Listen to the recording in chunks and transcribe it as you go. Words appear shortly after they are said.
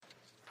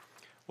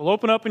We'll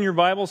open up in your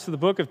Bibles to the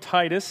book of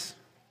Titus,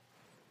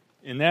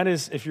 and that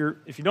is, if you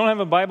don't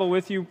have a Bible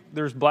with you,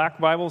 there's black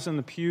Bibles in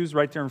the pews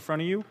right there in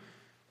front of you,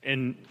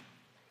 and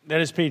that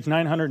is page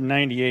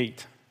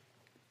 998.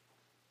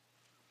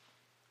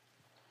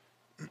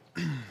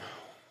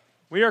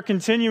 We are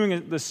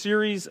continuing the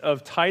series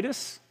of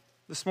Titus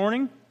this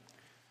morning.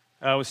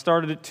 We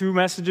started it 2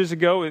 messages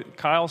ago.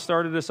 Kyle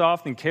started us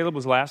off, and Caleb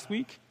was last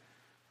week.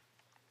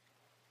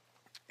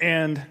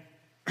 And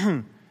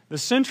the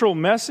central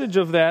message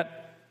of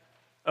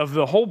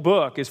the whole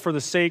book is for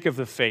the sake of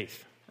the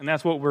faith. And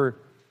that's what we're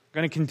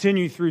going to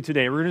continue through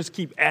today. We're going to just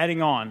keep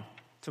adding on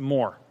to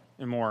more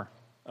and more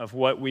of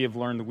what we have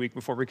learned the week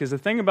before. Because the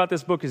thing about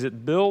this book is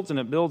it builds and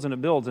it builds and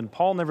it builds. And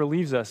Paul never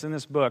leaves us in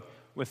this book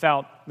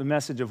without the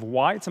message of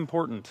why it's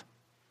important,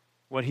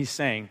 what he's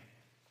saying.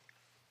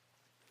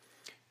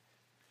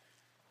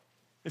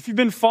 If you've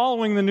been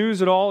following the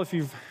news at all, if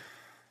you've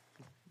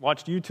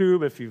watched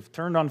YouTube, if you've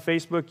turned on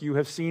Facebook, you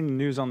have seen the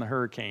news on the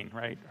hurricane,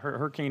 right?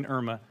 Hurricane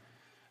Irma.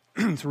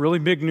 It's really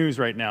big news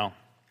right now.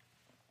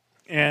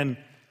 And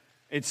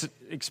it's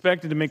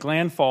expected to make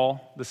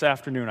landfall this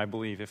afternoon, I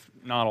believe, if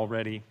not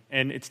already.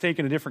 And it's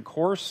taken a different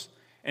course,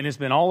 and it's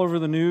been all over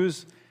the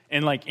news.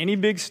 And like any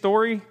big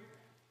story,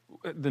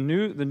 the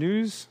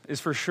news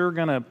is for sure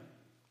going to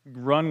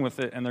run with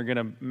it, and they're going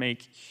to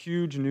make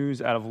huge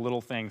news out of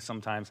little things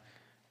sometimes.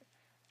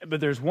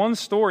 But there's one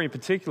story in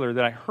particular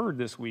that I heard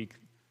this week.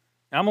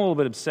 I'm a little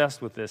bit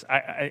obsessed with this.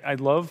 I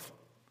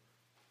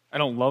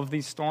don't love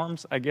these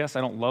storms, I guess.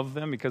 I don't love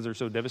them because they're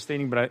so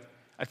devastating, but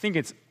I think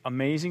it's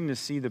amazing to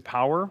see the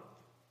power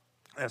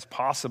that's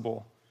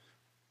possible.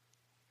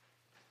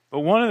 But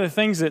one of the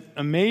things that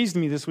amazed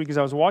me this week as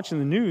I was watching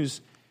the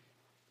news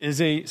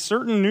is a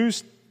certain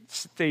news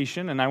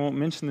station, and I won't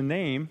mention the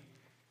name,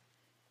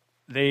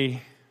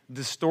 they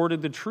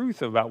distorted the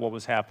truth about what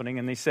was happening,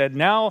 and they said,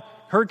 now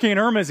Hurricane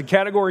Irma is a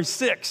Category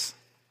 6.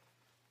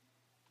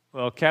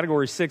 Well,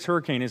 Category 6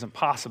 hurricane isn't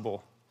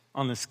possible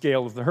on the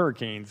scale of the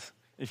hurricanes.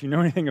 If you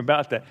know anything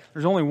about that,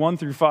 there's only 1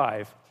 through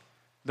 5.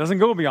 It doesn't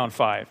go beyond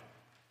 5.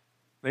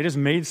 They just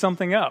made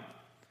something up.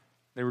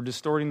 They were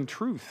distorting the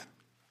truth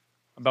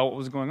about what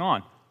was going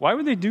on. Why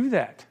would they do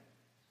that?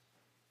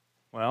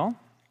 Well,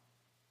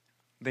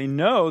 they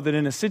know that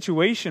in a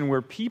situation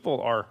where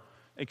people are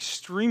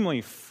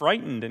extremely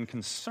frightened and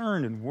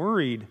concerned and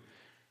worried,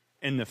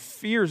 and the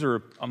fears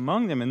are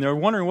among them, and they're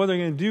wondering what they're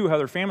going to do, how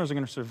their families are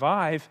going to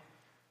survive,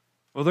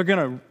 well, they're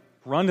going to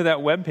run to that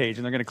webpage,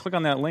 and they're going to click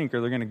on that link,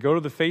 or they're going to go to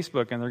the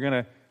Facebook, and they're going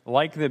to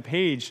like the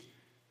page,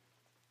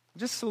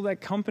 just so that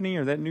company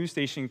or that news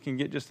station can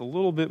get just a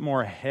little bit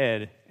more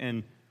ahead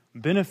and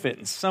benefit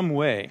in some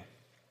way.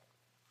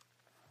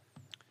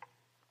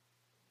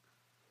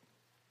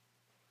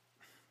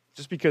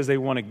 Just because they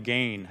want to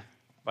gain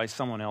by through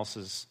someone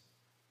else's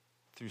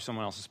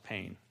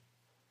pain.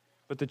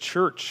 But the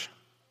church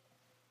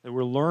that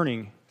we're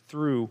learning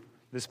through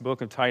this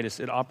book of Titus,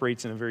 it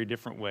operates in a very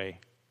different way.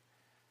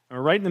 And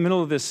we're right in the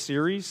middle of this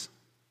series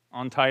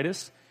on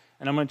Titus,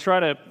 and I'm going to try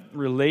to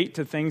relate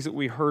to things that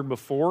we heard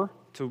before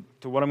to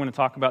what I'm going to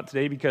talk about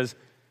today, because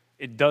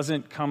it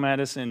doesn't come at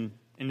us in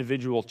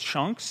individual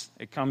chunks.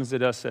 It comes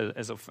at us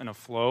in a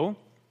flow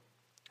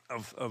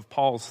of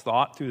Paul's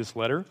thought through this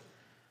letter.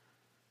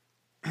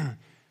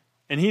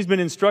 And he's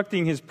been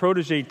instructing his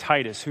protege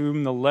Titus,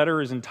 whom the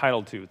letter is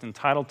entitled to. It's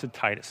entitled to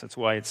Titus. That's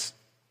why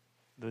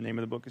the name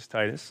of the book is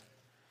Titus.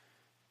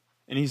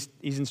 And he's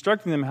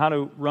instructing them how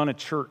to run a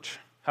church,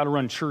 how to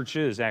run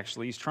churches,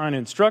 actually. He's trying to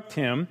instruct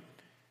him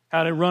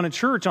how to run a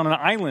church on an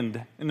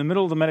island in the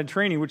middle of the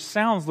Mediterranean, which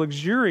sounds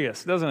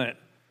luxurious, doesn't it?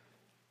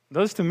 It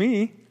does to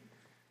me.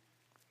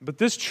 But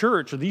this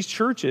church, or these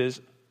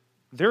churches,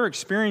 they're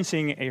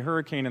experiencing a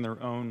hurricane in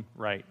their own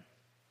right.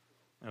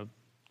 Now,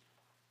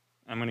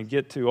 I'm going to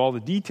get to all the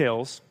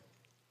details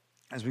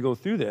as we go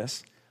through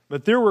this.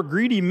 But there were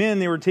greedy men.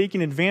 They were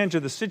taking advantage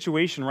of the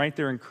situation right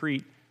there in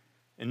Crete,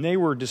 and they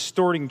were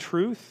distorting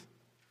truth.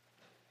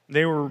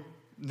 They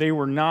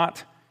were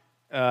not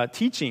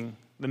teaching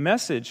the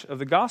message of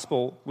the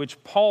gospel,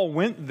 which Paul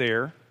went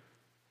there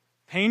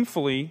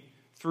painfully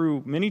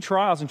through many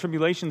trials and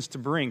tribulations to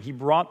bring. He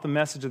brought the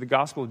message of the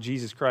gospel of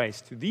Jesus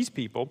Christ to these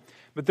people,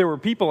 but there were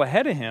people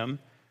ahead of him,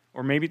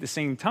 or maybe at the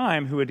same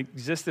time, who had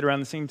existed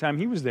around the same time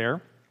he was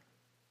there.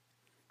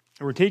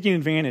 They were taking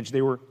advantage.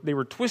 They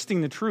were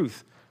twisting the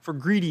truth for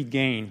greedy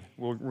gain,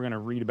 we're going to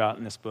read about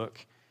in this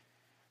book.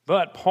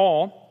 But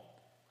Paul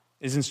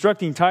is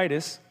instructing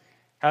Titus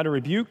how to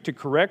rebuke, to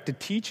correct, to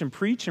teach, and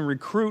preach, and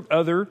recruit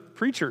other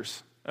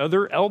preachers,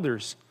 other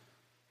elders,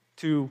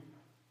 to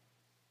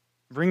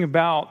bring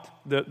about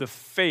the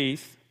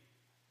faith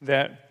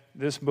that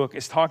this book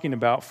is talking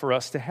about for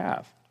us to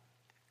have.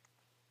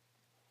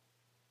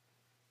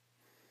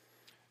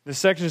 This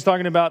section is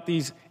talking about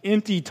these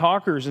empty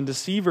talkers and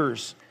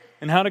deceivers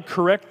and how to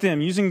correct them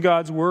using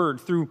God's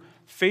word through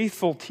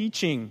faithful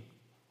teaching,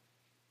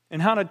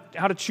 and how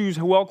to choose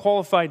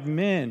well-qualified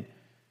men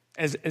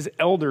as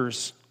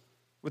elders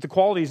with the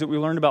qualities that we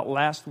learned about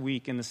last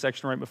week in the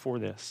section right before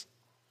this,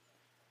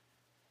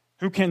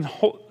 who can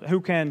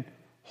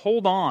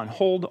hold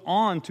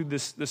on to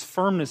this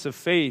firmness of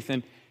faith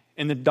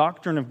and the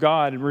doctrine of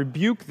God, and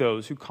rebuke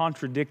those who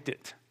contradict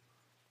it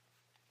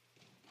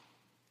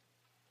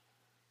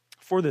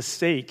for the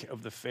sake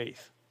of the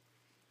faith.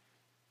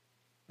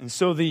 And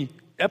so the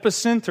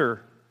epicenter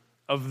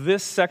of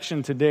this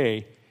section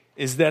today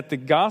is that the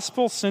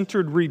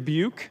gospel-centered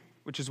rebuke,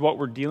 which is what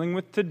we're dealing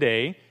with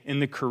today, in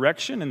the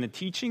correction and the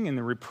teaching and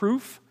the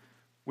reproof,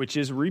 which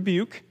is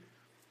rebuke,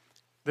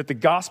 that the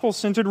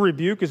gospel-centered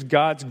rebuke is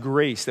God's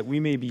grace, that we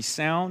may be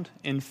sound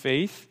in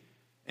faith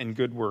and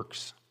good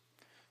works.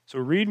 So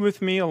read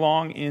with me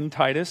along in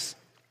Titus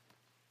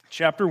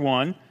chapter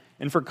 1.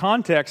 And for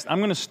context, I'm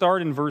going to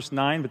start in verse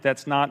 9,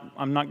 but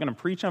I'm not going to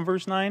preach on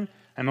verse 9.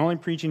 I'm only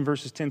preaching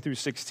verses 10 through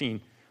 16.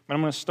 But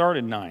I'm going to start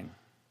at 9.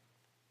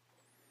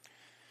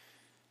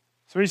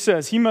 So he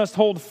says, he must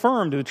hold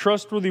firm to the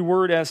trustworthy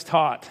word as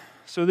taught,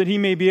 so that he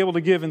may be able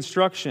to give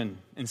instruction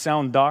in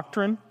sound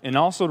doctrine, and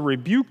also to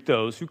rebuke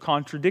those who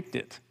contradict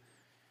it.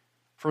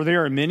 For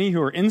there are many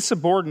who are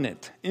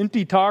insubordinate,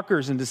 empty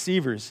talkers and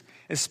deceivers,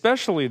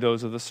 especially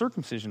those of the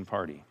circumcision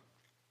party.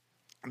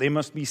 They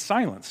must be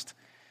silenced,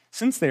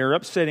 since they are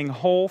upsetting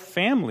whole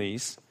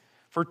families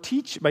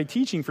by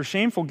teaching for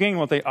shameful gain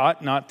what they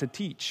ought not to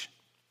teach.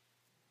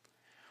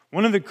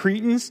 One of the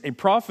Cretans, a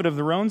prophet of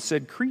their own,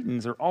 said,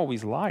 Cretans are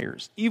always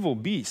liars, evil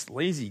beasts,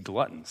 lazy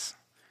gluttons.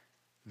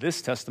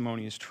 This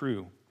testimony is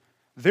true.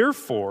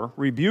 Therefore,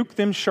 rebuke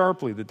them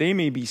sharply, that they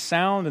may be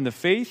sound in the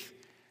faith,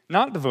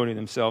 not devoting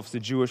themselves to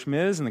Jewish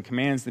myths and the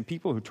commands of the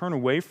people who turn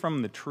away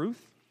from the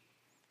truth.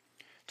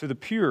 To the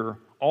pure,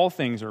 all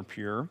things are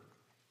pure,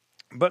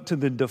 but to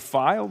the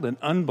defiled and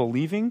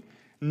unbelieving,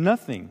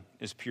 nothing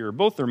is pure.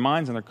 Both their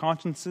minds and their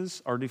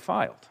consciences are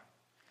defiled.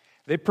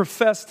 They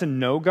profess to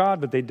know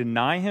God, but they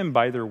deny him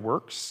by their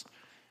works.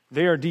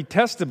 They are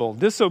detestable,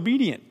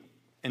 disobedient,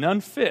 and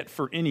unfit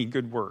for any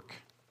good work.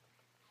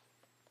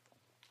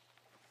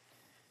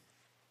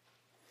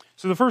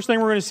 So the first thing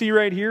we're going to see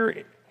right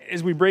here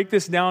is we break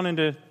this down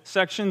into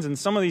sections, and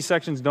some of these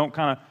sections don't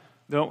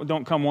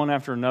come one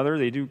after another.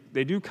 They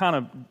do kind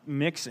of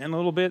mix in a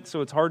little bit,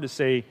 so it's hard to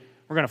say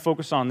we're going to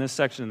focus on this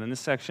section and then this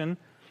section.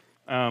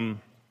 But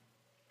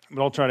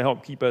I'll try to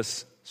help keep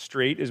us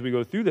straight as we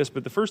go through this.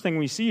 But the first thing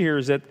we see here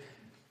is that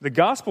the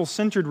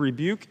gospel-centered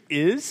rebuke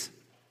is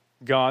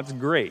God's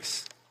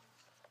grace.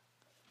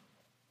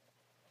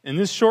 In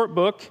this short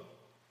book,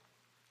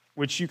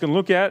 which you can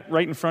look at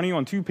right in front of you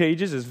on 2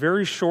 pages, is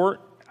very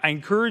short. I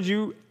encourage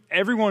you,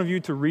 every one of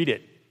you, to read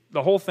it,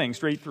 the whole thing,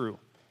 straight through.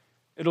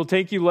 It'll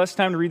take you less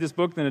time to read this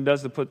book than it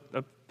does to put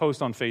a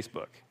post on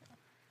Facebook.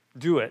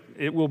 Do it.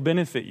 It will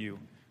benefit you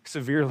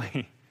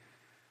severely.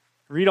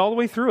 Read all the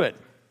way through it.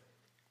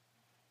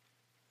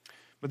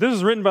 But this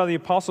is written by the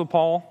Apostle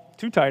Paul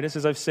to Titus,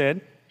 as I've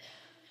said,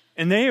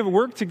 and they have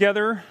worked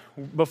together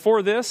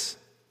before this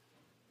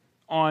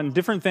on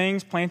different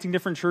things, planting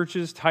different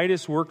churches.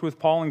 Titus worked with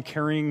Paul in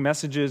carrying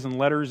messages and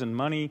letters and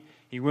money.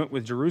 He went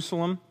to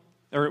Jerusalem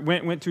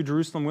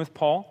with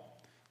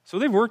Paul. So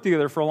they've worked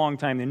together for a long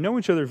time. They know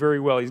each other very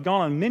well. He's gone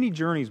on many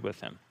journeys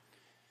with him.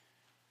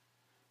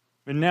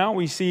 But now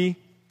we see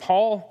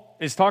Paul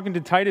is talking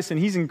to Titus, and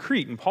he's in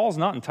Crete, and Paul's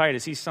not in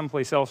Titus. He's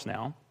someplace else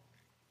now.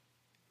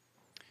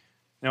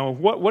 Now,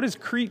 what is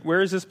Crete?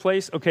 Where is this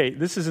place? Okay,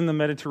 this is in the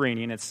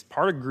Mediterranean. It's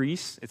part of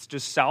Greece. It's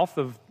just south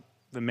of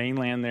the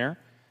mainland there.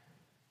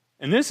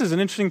 And this is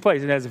an interesting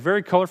place. It has a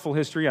very colorful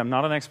history. I'm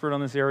not an expert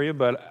on this area,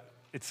 but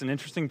it's an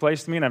interesting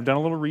place to me, and I've done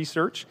a little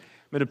research.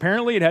 But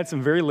apparently it had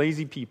some very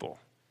lazy people.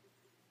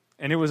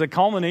 And it was a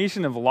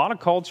culmination of a lot of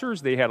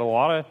cultures. They had a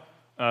lot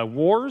of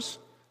wars.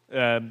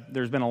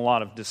 There's been a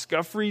lot of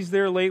discoveries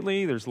there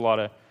lately. There's a lot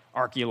of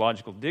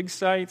archaeological dig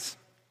sites.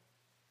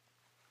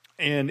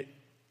 And,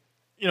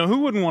 who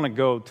wouldn't want to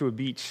go to a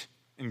beach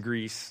in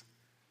Greece,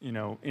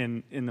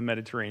 in the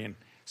Mediterranean?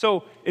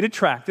 So it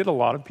attracted a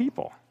lot of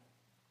people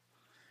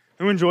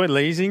who enjoyed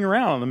lazing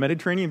around on the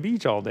Mediterranean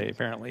beach all day,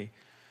 apparently.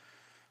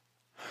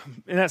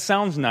 And that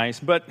sounds nice,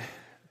 but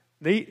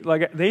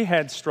they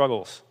had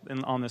struggles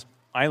on this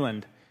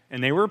island,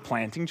 and they were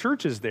planting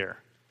churches there.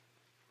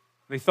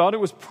 They thought it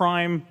was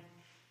prime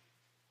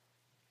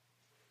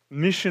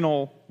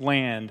missional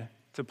land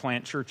to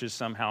plant churches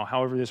somehow,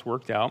 however this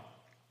worked out.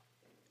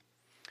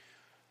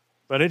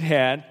 But it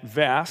had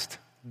vast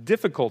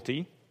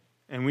difficulty,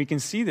 and we can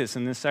see this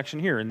in this section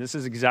here. And this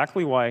is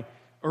exactly why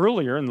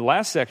earlier in the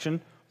last section,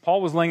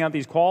 Paul was laying out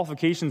these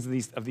qualifications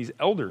of these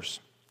elders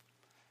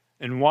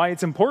and why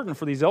it's important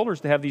for these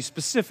elders to have these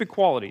specific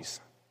qualities.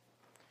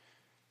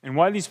 And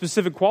why these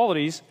specific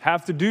qualities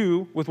have to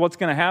do with what's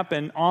going to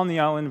happen on the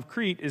island of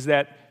Crete is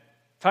that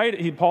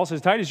Paul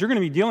says, Titus, you're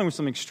going to be dealing with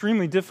some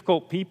extremely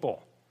difficult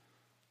people.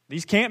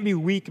 These can't be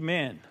weak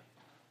men.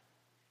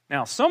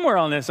 Now, somewhere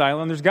on this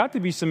island, there's got to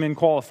be some men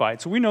qualified.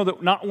 So we know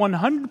that not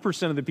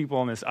 100% of the people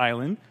on this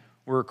island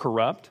were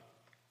corrupt,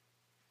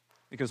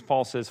 because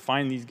Paul says,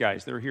 find these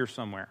guys. They're here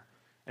somewhere.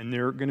 And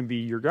they're going to be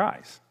your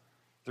guys.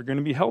 They're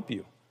going to help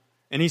you.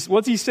 And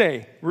what's he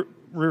say?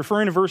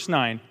 Referring to verse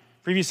 9,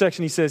 previous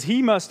section, he says,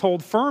 he must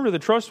hold firm to the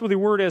trustworthy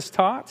word as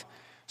taught,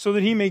 so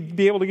that he may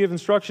be able to give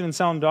instruction in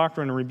sound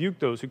doctrine and rebuke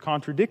those who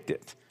contradict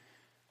it.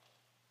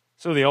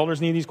 So the elders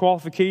need these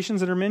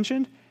qualifications that are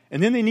mentioned,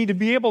 and then they need to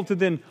be able to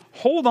then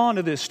hold on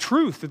to this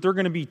truth that they're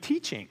going to be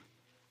teaching.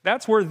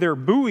 That's where their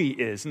buoy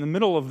is in the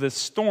middle of this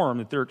storm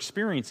that they're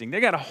experiencing. They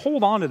got to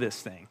hold on to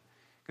this thing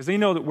because they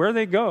know that where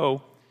they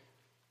go,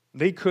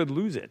 they could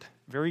lose it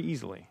very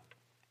easily.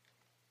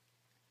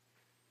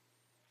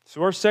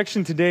 So our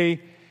section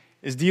today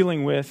is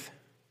dealing with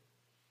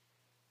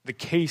the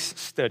case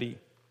study.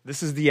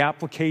 This is the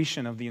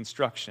application of the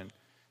instruction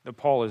that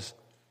Paul is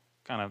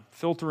kind of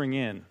filtering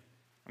in,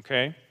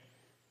 okay?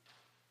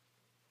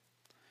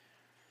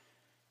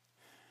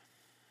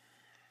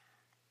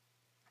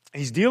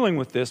 He's dealing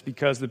with this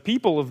because the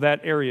people of that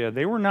area,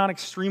 they were not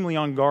extremely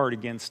on guard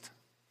against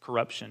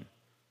corruption.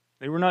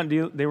 They were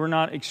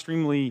not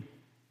extremely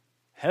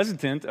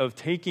hesitant of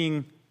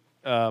taking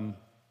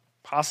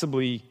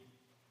possibly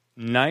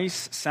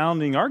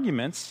nice-sounding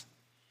arguments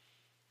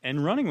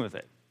and running with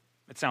it,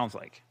 it sounds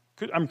like.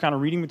 I'm kind of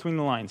reading between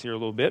the lines here a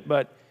little bit,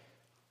 but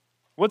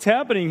what's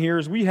happening here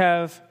is we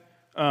have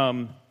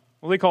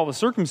what they call the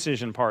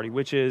circumcision party,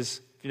 which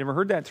is, if you've never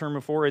heard that term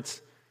before,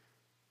 it's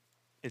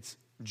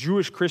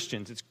Jewish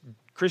Christians. It's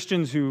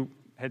Christians who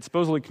had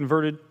supposedly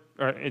converted,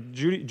 or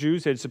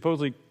Jews had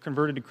supposedly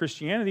converted to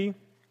Christianity,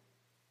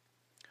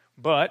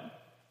 but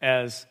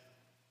as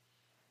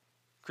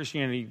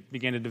Christianity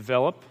began to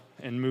develop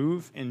and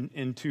move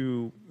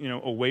into,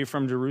 away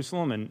from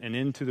Jerusalem and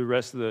into the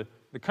rest of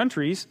the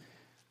countries,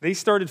 they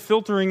started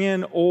filtering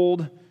in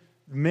old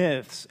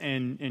myths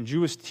and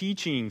Jewish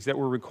teachings that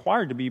were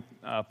required to be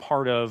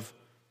part of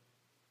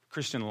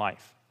Christian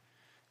life.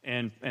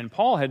 And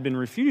Paul had been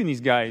refuting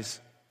these guys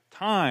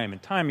time and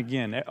time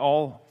again,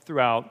 all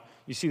throughout.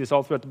 You see this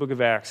all throughout the book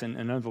of Acts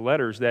and other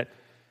letters, that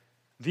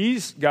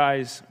these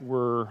guys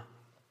were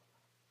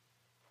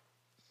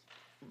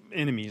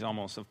enemies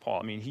almost of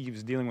Paul. I mean, he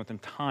was dealing with them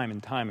time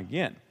and time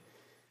again.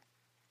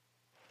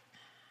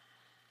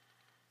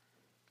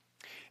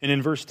 And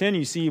in verse 10,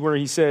 you see where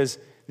he says,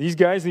 these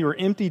guys, they were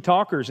empty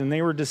talkers and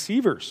they were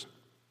deceivers.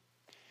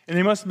 And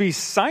they must be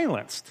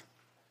silenced,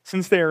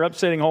 since they are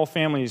upsetting whole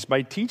families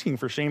by teaching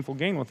for shameful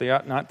gain what they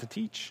ought not to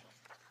teach.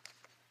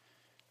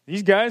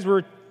 These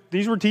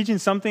were teaching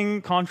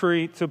something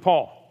contrary to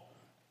Paul.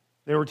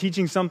 They were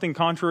teaching something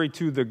contrary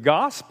to the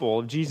gospel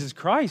of Jesus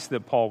Christ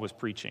that Paul was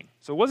preaching.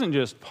 So it wasn't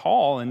just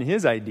Paul and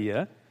his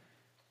idea,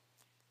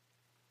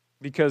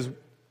 because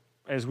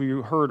as we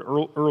heard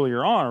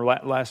earlier on, or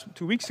last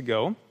 2 weeks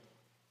ago,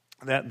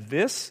 that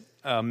this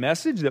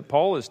message that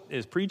Paul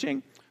is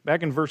preaching,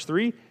 back in verse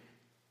 3,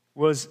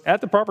 was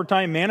at the proper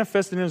time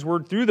manifested in his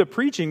word through the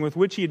preaching with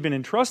which he had been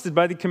entrusted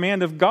by the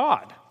command of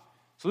God.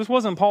 So this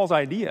wasn't Paul's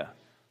idea.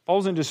 Paul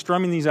wasn't just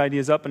strumming these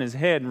ideas up in his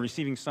head and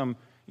receiving some,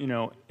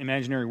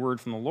 imaginary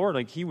word from the Lord.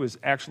 Like, he was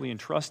actually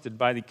entrusted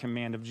by the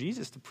command of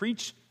Jesus to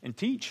preach and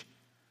teach.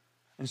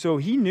 And so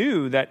he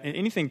knew that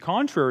anything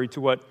contrary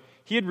to what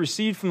he had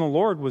received from the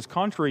Lord was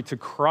contrary to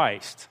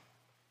Christ.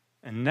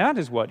 And that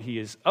is what he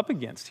is up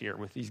against here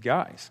with these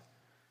guys.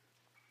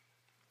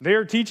 They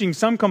are teaching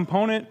some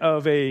component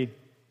of a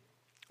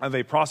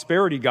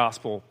prosperity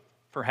gospel,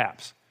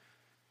 perhaps,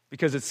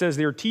 because it says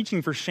they're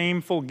teaching for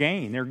shameful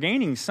gain. They're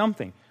gaining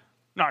something.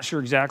 Not sure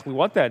exactly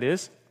what that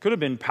is. Could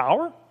have been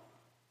power.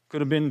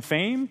 Could have been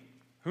fame.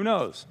 Who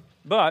knows?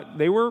 But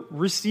they were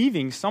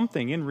receiving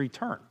something in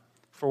return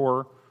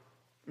for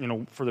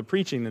the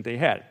preaching that they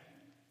had.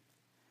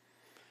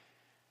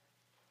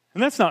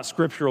 And that's not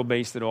scriptural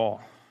based at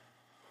all.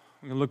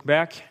 We can look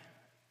back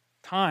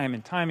time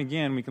and time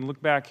again. We can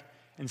look back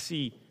and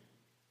see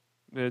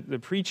the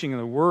preaching of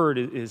the word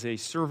is a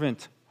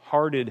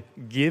servant-hearted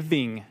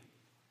giving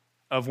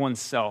of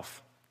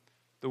oneself,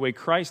 the way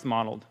Christ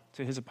modeled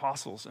to his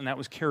apostles, and that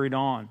was carried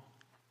on.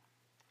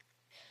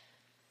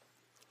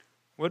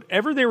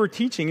 Whatever they were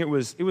teaching, it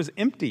was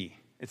empty,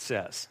 it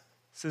says.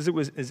 It says it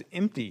was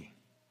empty.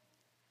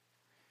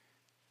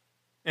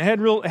 It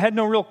had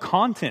no real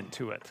content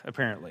to it,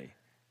 apparently.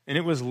 And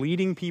it was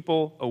leading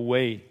people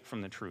away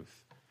from the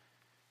truth.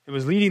 It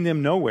was leading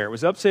them nowhere. It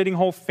was upsetting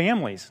whole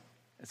families,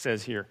 it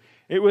says here.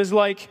 It was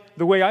like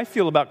the way I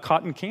feel about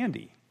cotton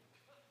candy.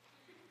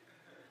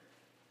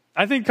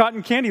 I think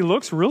cotton candy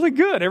looks really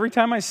good every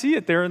time I see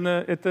it there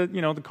at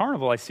the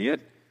carnival. I see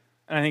it,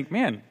 and I think,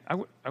 man,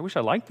 I wish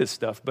I liked this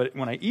stuff. But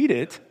when I eat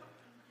it,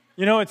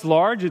 it's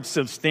large, it's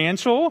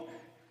substantial,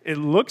 it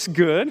looks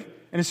good,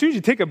 and as soon as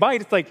you take a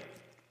bite, it's like,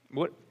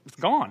 what? It's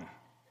gone.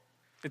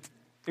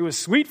 It was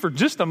sweet for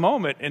just a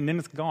moment, and then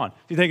it's gone.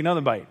 You take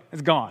another bite,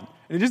 it's gone.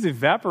 And it just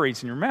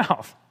evaporates in your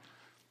mouth.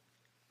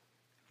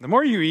 The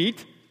more you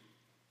eat,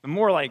 the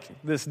more like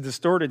this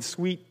distorted,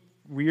 sweet,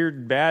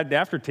 weird, bad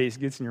aftertaste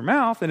gets in your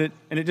mouth, and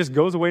it just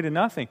goes away to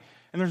nothing.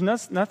 And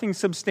there's nothing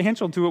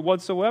substantial to it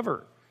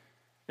whatsoever.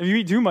 If you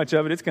eat too much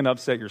of it, it's going to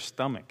upset your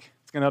stomach.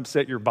 It's going to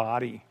upset your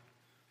body.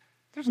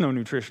 There's no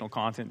nutritional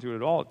content to it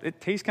at all.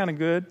 It tastes kind of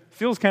good,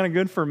 feels kind of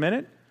good for a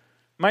minute.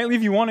 Might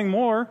leave you wanting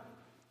more.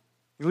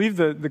 You leave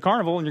the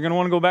carnival and you're going to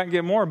want to go back and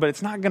get more, but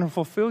it's not going to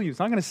fulfill you. It's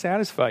not going to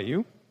satisfy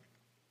you.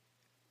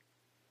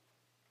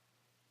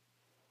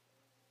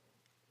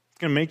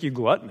 going to make you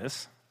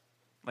gluttonous,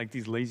 like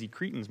these lazy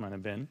Cretans might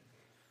have been.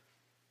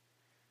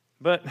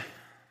 But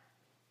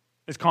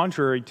it's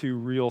contrary to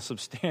real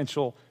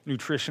substantial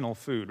nutritional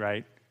food,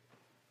 right?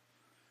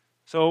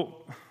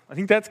 So I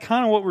think that's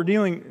kind of what we're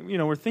dealing,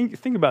 we're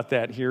think about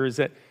that here, is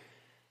that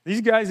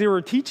these guys, they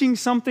were teaching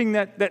something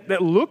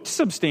that looked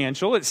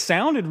substantial. It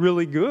sounded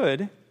really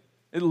good.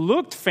 It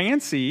looked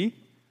fancy.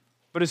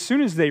 But as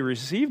soon as they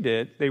received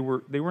it, they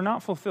were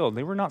not fulfilled.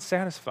 They were not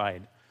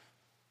satisfied.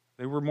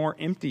 They were more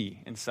empty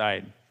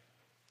inside.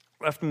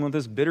 Left them with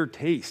this bitter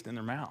taste in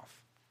their mouth.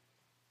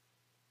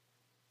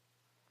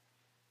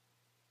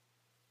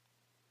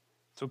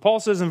 So Paul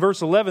says in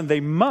verse 11, they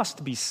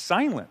must be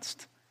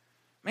silenced.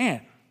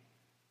 Man,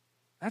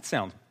 that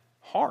sounds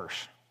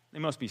harsh. They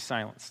must be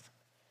silenced.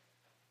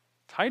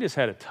 Titus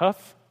had a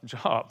tough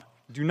job.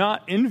 Do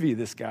not envy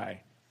this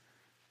guy.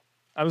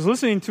 I was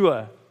listening to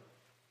a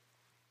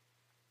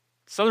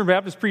Southern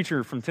Baptist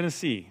preacher from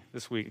Tennessee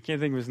this week. I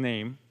can't think of his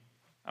name.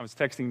 I was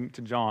texting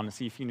to John to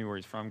see if he knew where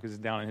he's from because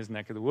it's down in his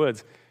neck of the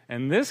woods.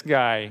 And this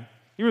guy,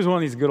 he was one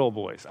of these good old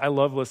boys. I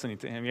love listening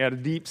to him. He had a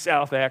deep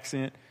South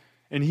accent,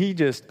 and he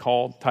just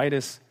called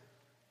Titus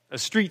a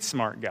street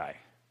smart guy.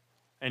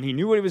 And he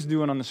knew what he was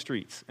doing on the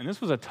streets. And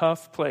this was a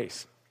tough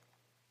place.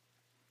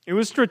 It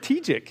was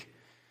strategic,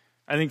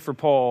 I think, for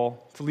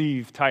Paul to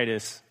leave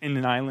Titus in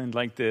an island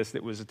like this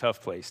that was a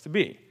tough place to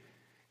be.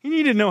 He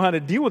needed to know how to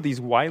deal with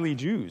these wily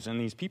Jews and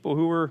these people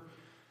who were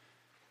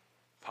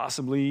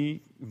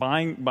possibly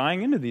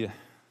buying into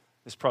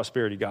this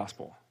prosperity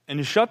gospel and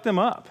to shut them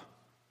up.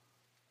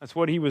 That's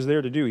what he was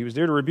there to do. He was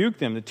there to rebuke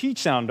them, to teach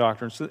sound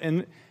doctrine,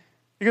 and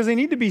because they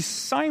need to be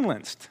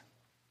silenced.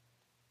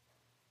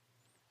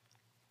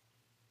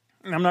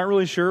 And I'm not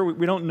really sure.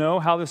 We don't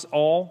know how this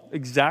all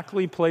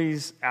exactly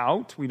plays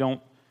out. We don't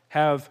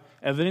have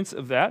evidence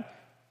of that.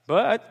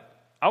 But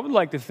I would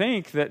like to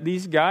think that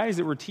these guys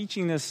that were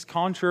teaching this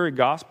contrary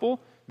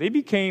gospel, they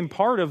became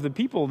part of the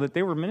people that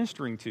they were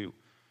ministering to.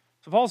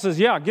 So Paul says,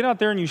 yeah, get out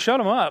there and you shut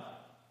them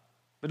up.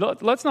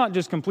 But let's not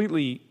just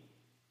completely,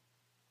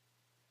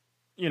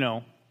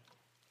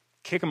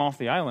 kick them off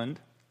the island.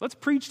 Let's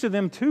preach to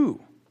them too.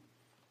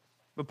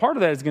 But part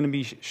of that is going to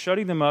be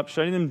shutting them up,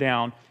 shutting them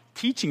down,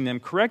 teaching them,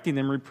 correcting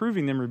them,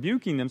 reproving them,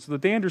 rebuking them so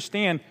that they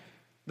understand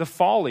the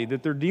folly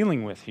that they're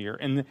dealing with here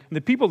and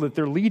the people that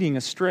they're leading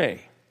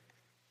astray.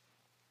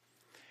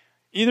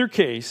 Either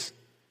case,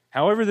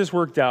 however this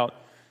worked out,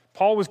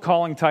 Paul was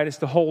calling Titus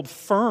to hold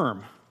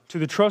firm to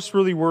the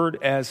trustworthy word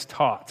as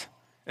taught.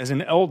 As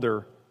an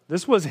elder,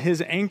 this was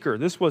his anchor,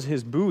 this was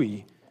his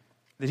buoy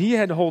that he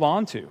had to hold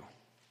on to.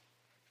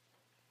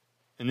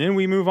 And then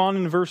we move on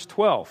in verse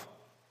 12,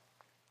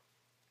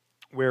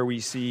 where we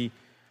see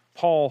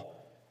Paul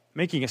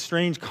making a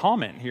strange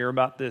comment here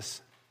about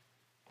this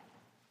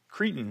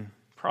Cretan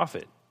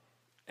prophet.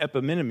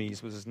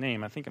 Epimenides was his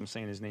name. I think I'm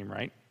saying his name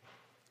right.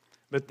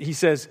 But he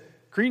says,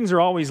 Cretans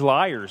are always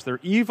liars. They're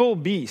evil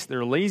beasts.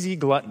 They're lazy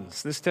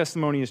gluttons. This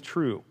testimony is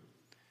true.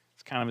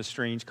 It's kind of a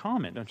strange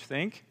comment, don't you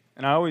think?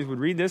 And I always would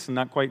read this and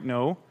not quite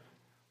know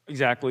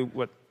exactly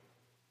what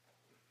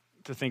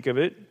to think of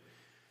it.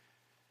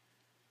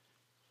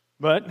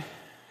 But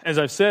as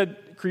I've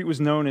said, Crete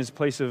was known as a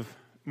place of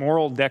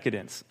moral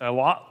decadence, a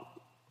lot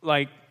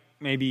like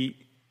maybe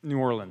New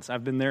Orleans.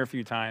 I've been there a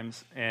few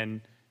times, and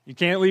you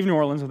can't leave New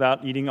Orleans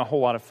without eating a whole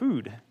lot of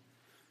food.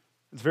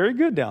 It's very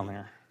good down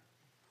there.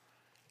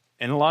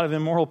 And a lot of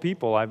immoral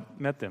people, I've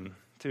met them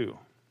too.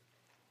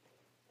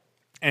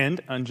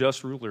 And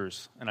unjust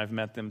rulers, and I've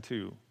met them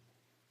too.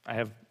 I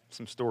have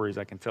some stories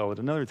I can tell at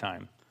another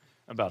time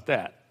about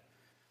that.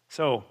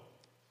 So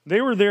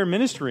they were there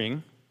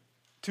ministering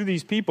to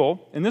these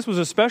people, and this was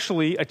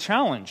especially a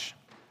challenge.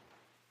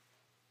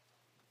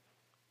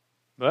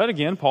 But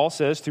again, Paul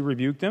says to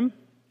rebuke them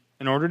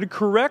in order to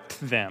correct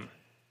them,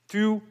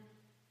 to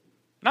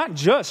not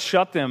just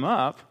shut them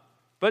up,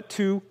 but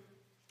to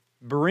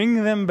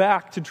bring them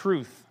back to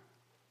truth,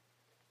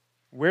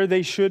 where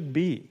they should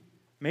be.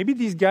 Maybe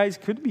these guys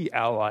could be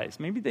allies.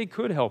 Maybe they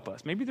could help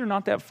us. Maybe they're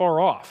not that far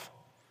off.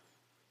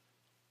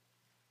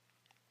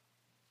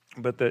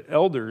 But the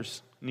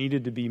elders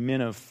needed to be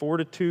men of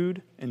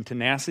fortitude and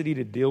tenacity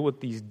to deal with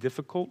these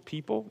difficult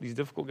people, these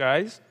difficult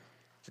guys,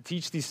 to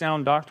teach these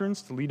sound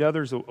doctrines, to lead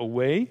others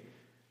away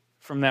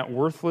from that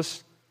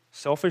worthless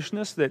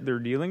selfishness that they're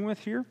dealing with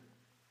here,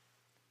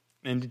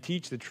 and to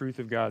teach the truth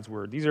of God's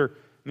word. These are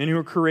men who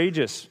are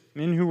courageous,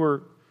 men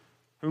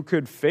who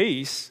could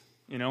face,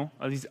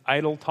 these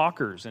idle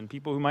talkers and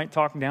people who might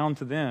talk down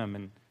to them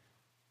and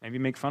maybe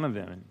make fun of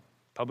them in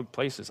public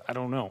places. I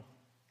don't know.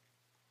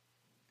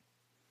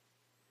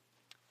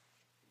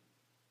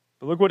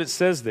 But look what it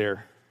says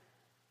there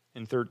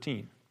in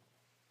 13.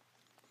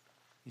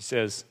 He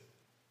says,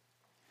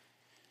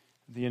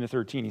 at the end of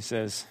 13, he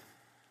says,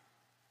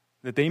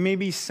 that they may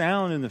be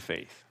sound in the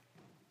faith.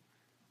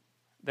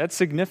 That's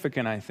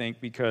significant, I think,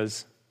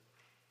 because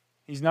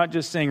he's not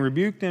just saying,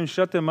 rebuke them,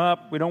 shut them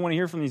up, we don't want to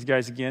hear from these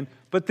guys again,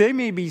 but they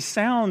may be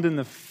sound in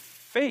the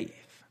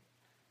faith.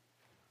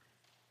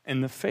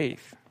 In the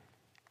faith.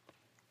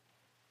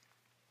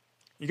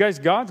 You guys,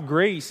 God's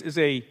grace is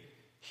a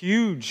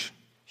huge,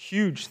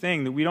 huge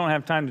thing that we don't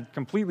have time to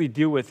completely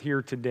deal with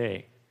here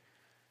today.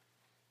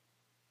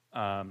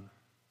 But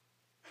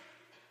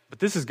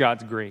this is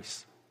God's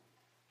grace,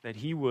 that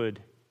he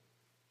would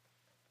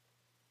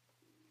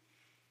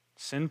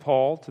send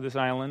Paul to this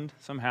island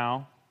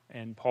somehow,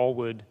 and Paul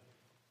would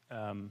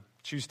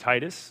choose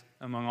Titus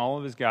among all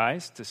of his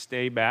guys to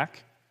stay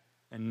back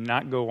and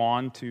not go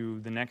on to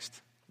the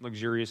next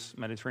luxurious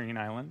Mediterranean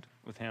island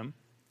with him,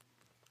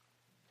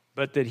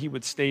 but that he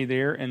would stay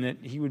there and that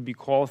he would be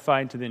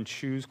qualified to then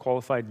choose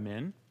qualified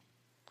men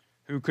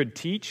who could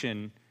teach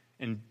and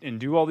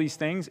do all these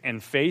things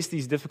and face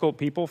these difficult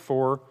people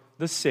for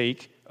the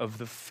sake of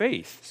the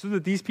faith, so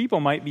that these people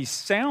might be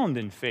sound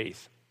in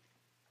faith.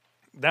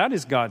 That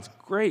is God's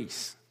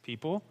grace,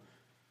 people,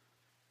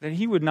 that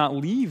he would not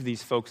leave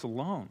these folks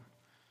alone,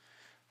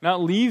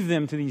 not leave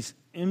them to these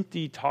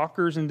empty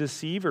talkers and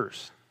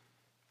deceivers.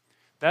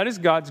 That is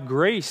God's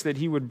grace, that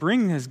he would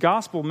bring his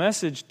gospel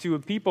message to a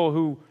people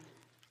who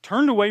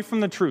turned away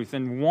from the truth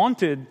and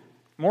wanted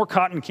more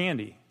cotton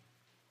candy.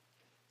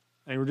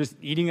 They were just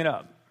eating it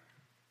up.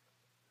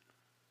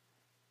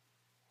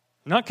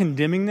 Not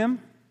condemning them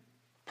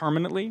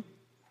permanently.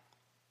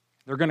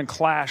 They're going to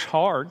clash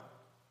hard.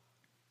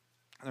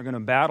 They're going to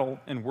battle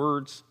in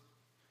words.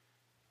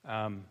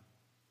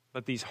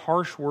 But these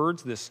harsh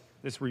words, this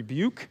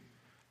rebuke,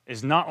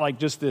 is not like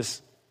just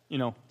this,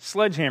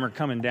 sledgehammer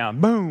coming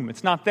down. Boom!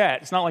 It's not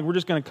that. It's not like we're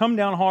just going to come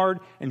down hard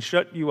and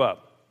shut you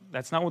up.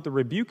 That's not what the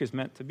rebuke is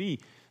meant to be.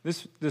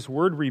 This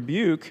word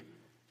rebuke,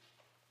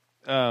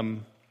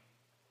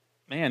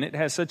 it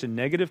has such a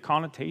negative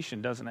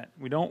connotation, doesn't it?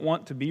 We don't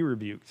want to be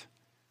rebuked.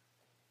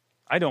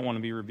 I don't want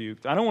to be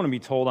rebuked. I don't want to be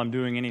told I'm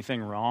doing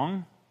anything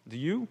wrong. Do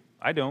you?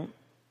 I don't.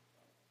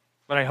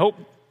 But I hope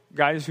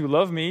guys who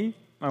love me,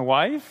 my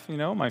wife,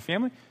 my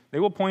family, they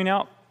will point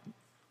out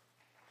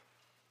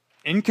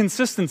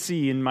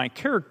inconsistency in my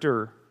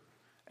character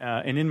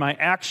and in my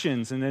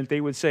actions, and that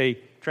they would say,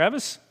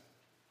 Travis,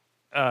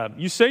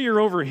 you say you're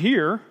over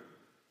here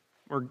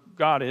where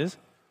God is,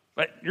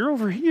 but you're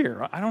over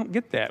here. I don't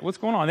get that. What's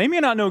going on? They may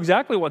not know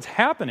exactly what's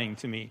happening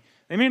to me.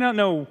 They may not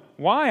know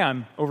why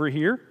I'm over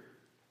here.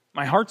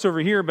 My heart's over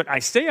here, but I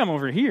say I'm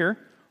over here.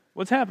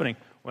 What's happening?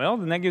 Well,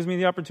 then that gives me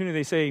the opportunity.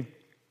 They say,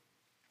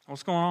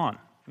 what's going on?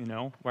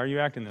 Why are you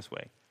acting this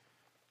way?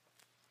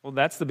 Well,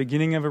 that's the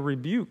beginning of a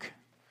rebuke.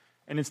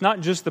 And it's not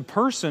just the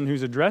person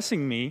who's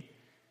addressing me.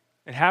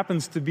 It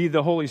happens to be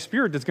the Holy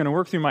Spirit that's going to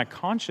work through my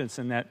conscience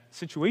in that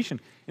situation.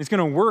 It's going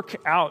to work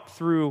out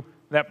through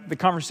the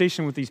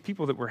conversation with these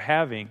people that we're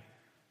having.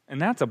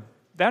 And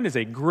that is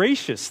a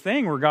gracious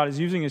thing where God is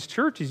using his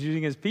church. He's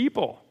using his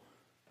people.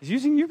 He's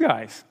using you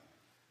guys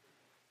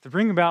to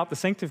bring about the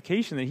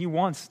sanctification that he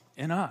wants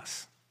in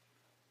us.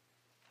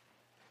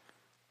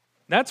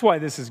 That's why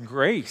this is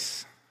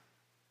grace.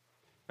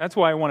 That's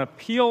why I want to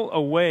peel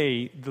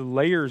away the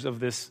layers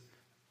of this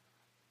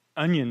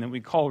onion that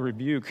we call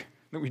rebuke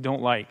that we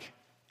don't like.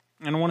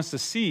 And I want us to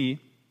see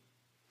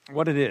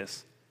what it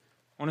is.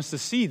 I want us to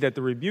see that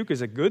the rebuke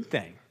is a good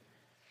thing.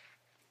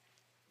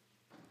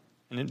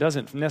 And it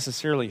doesn't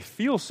necessarily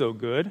feel so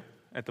good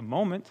at the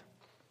moment,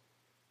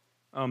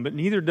 but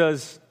neither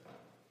does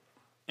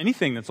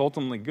anything that's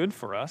ultimately good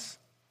for us.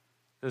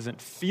 It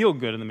doesn't feel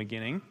good in the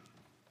beginning,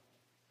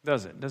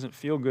 does it? It doesn't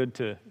feel good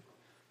to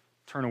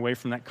turn away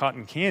from that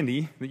cotton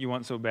candy that you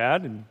want so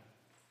bad and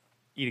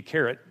eat a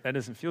carrot. That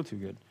doesn't feel too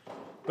good.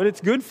 But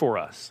it's good for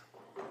us.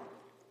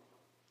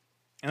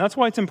 And that's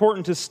why it's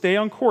important to stay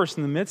on course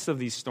in the midst of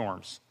these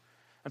storms.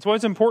 That's why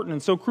it's important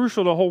and so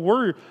crucial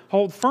to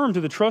hold firm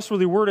to the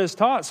trustworthy word as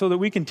taught, so that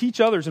we can teach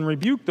others and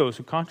rebuke those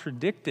who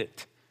contradict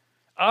it.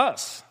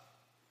 Us,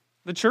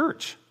 the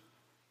church,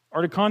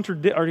 are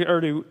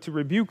to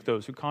rebuke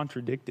those who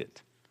contradict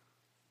it,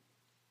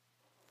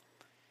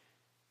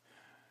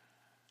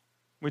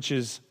 which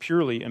is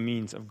purely a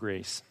means of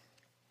grace.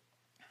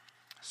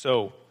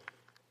 So,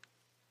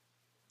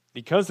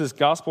 because this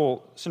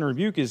gospel-centered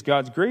rebuke is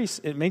God's grace,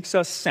 it makes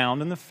us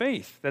sound in the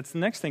faith. That's the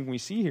next thing we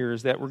see here,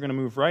 is that we're going to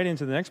move right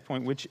into the next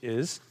point, which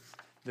is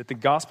that the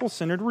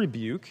gospel-centered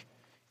rebuke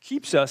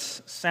keeps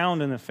us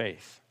sound in the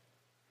faith.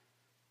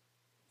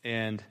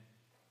 And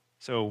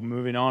so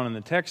moving on in the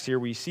text here,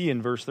 we see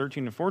in verse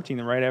 13 and 14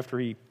 that right after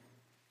he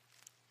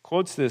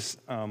quotes this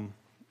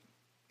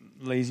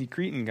lazy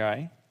Cretan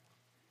guy,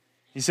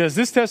 he says,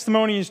 "This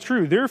testimony is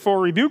true. Therefore,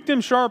 rebuke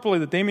them sharply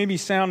that they may be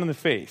sound in the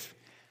faith,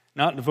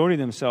 not devoting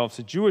themselves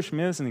to Jewish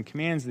myths and the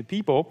commands of the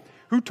people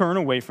who turn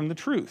away from the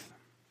truth."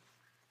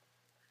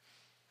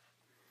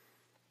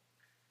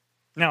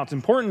 Now, it's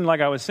important,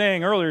 like I was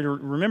saying earlier, to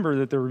remember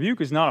that the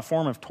rebuke is not a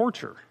form of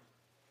torture.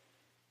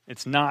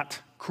 It's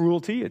not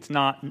cruelty. It's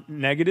not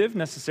negative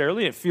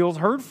necessarily. It feels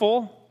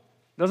hurtful.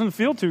 It doesn't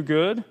feel too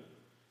good.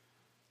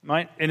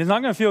 And it's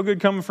not going to feel good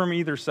coming from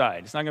either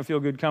side. It's not going to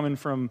feel good coming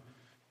from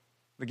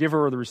the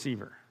giver or the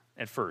receiver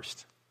at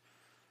first.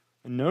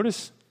 And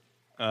notice,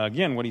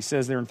 again, what he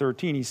says there in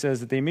 13. He says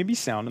that they may be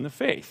sound in the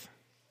faith.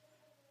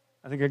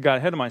 I think I got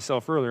ahead of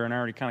myself earlier, and I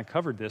already kind of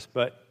covered this,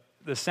 but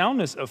the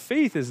soundness of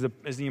faith is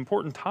the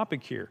important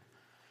topic here.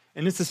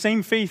 And it's the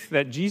same faith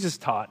that Jesus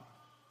taught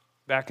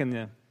back in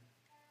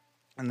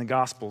the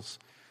Gospels.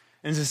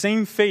 And it's the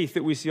same faith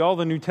that we see all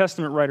the New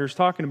Testament writers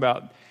talking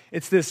about.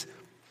 It's this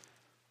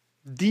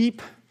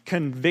deep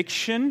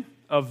conviction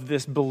of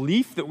this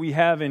belief that we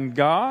have in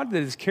God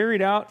that is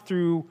carried out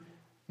through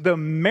the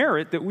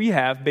merit that we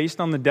have based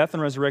on the death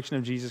and resurrection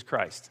of Jesus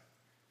Christ.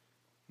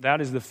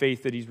 That is the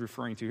faith that he's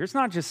referring to here. It's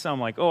not just some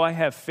like, oh, I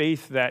have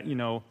faith that,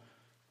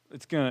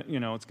 it's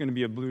gonna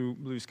be a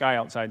blue sky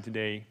outside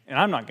today, and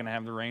I'm not gonna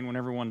have the rain when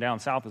everyone down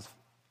south is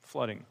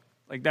flooding.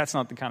 Like, that's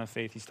not the kind of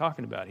faith he's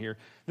talking about here.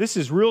 This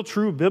is real,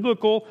 true,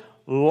 biblical,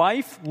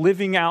 life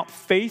living out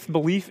faith,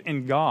 belief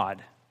in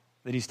God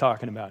that he's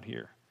talking about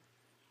here,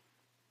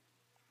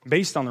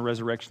 based on the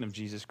resurrection of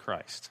Jesus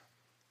Christ.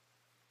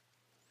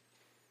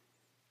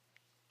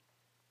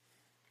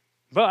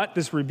 But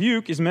this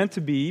rebuke is meant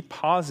to be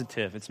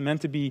positive. It's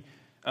meant to be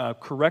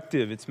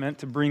corrective. It's meant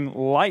to bring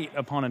light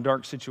upon a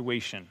dark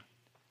situation.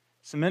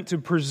 It's meant to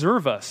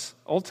preserve us,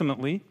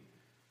 ultimately.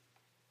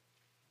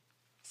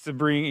 It's to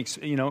bring,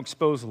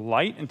 expose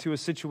light into a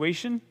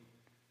situation.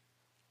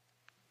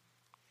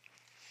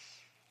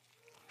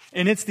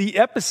 And it's the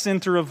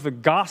epicenter of the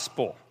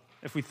gospel,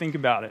 if we think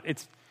about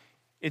it.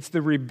 It's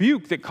the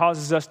rebuke that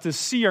causes us to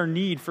see our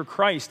need for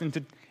Christ and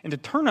to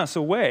turn us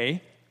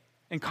away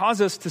and cause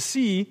us to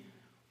see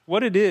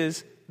what it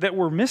is that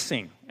we're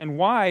missing and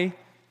why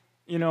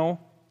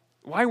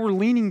we're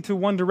leaning to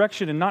one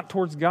direction and not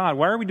towards God.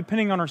 Why are we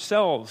depending on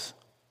ourselves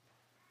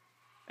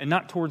and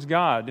not towards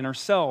God and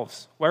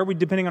ourselves? Why are we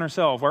depending on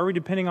ourselves? Why are we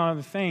depending on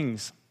other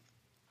things?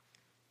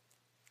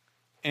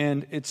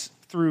 And it's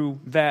through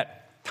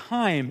that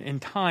time and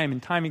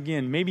time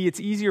again. Maybe it's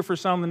easier for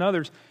some than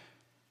others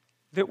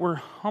that we're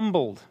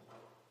humbled,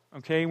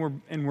 okay?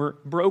 And we're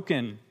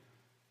broken.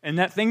 And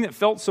that thing that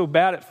felt so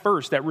bad at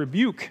first, that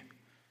rebuke,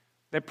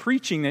 that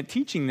preaching, that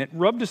teaching that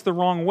rubbed us the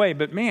wrong way,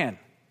 but man,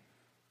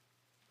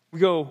 we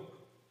go,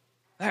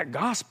 that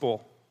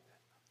gospel,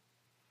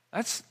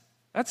 that's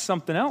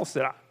something else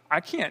that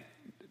I can't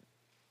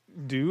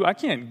do. I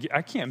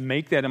can't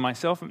make that in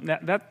myself.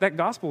 That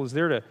gospel is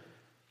there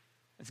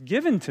it's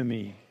given to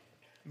me.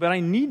 But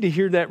I need to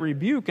hear that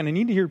rebuke, and I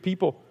need to hear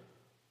people,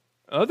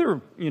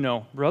 other,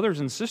 brothers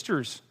and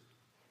sisters,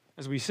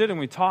 as we sit and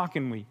we talk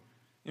and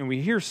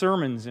we hear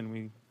sermons and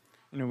we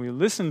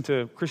listen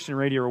to Christian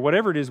radio or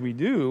whatever it is we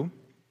do,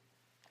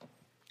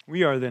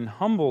 we are then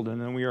humbled and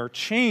then we are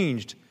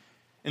changed.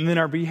 And then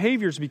our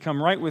behaviors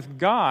become right with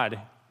God,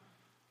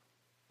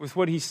 with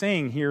what he's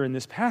saying here in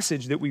this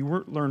passage that we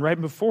learned right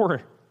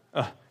before,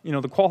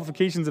 the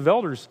qualifications of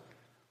elders.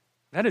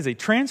 That is a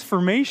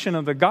transformation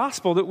of the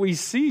gospel that we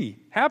see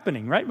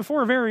happening right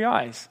before our very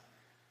eyes.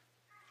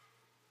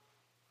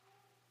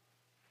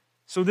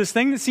 So this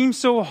thing that seems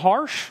so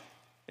harsh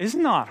is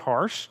not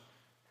harsh.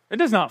 It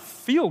does not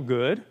feel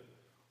good,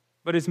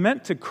 but it's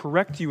meant to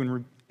correct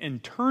you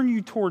and turn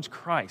you towards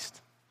Christ,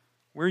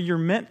 where you're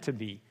meant to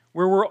be,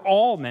 where we're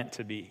all meant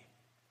to be.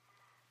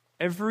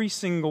 Every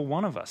single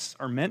one of us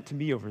are meant to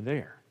be over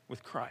there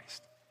with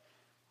Christ.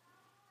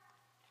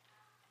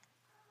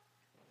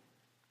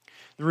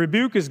 The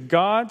rebuke is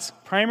God's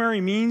primary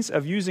means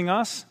of using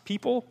us.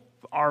 People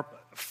are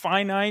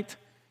finite,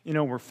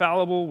 we're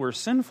fallible, we're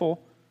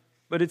sinful,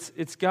 but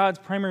it's God's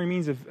primary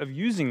means of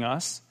using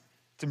us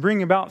to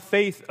bring about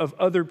faith of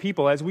other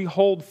people as we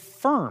hold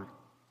firm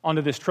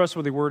onto this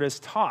trustworthy word as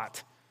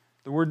taught,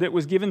 the word that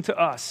was given to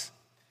us.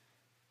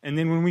 And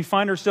then when we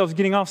find ourselves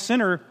getting off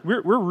center,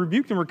 we're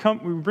rebuked and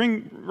we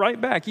bring right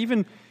back.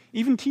 Even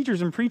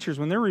teachers and preachers,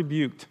 when they're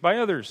rebuked by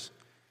others,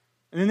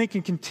 and then they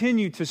can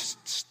continue to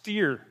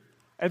steer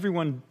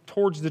everyone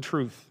towards the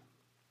truth.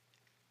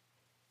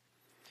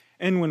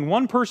 And when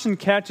one person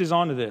catches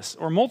onto this,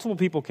 or multiple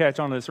people catch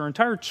onto this, or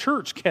entire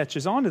church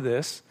catches onto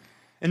this,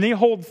 and they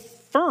hold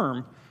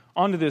firm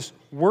onto this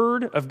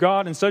word of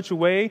God in such a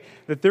way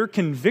that their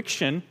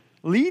conviction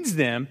leads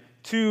them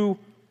to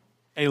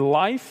a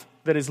life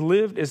that is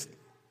lived as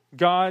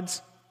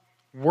God's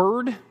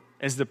word,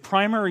 as the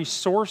primary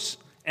source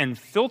and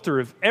filter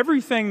of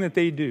everything that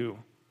they do.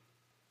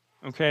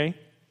 Okay?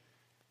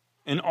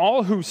 And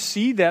all who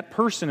see that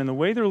person and the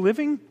way they're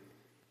living,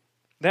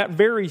 that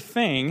very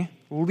thing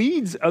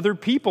leads other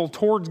people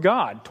towards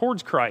God,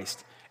 towards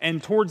Christ,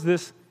 and towards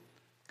this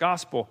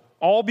gospel.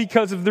 All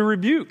because of the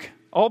rebuke.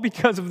 All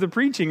because of the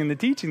preaching and the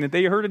teaching that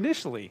they heard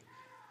initially.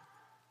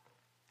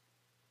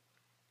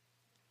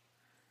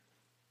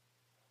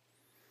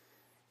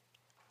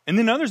 And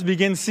then others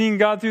begin seeing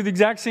God through the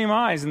exact same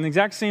eyes and the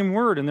exact same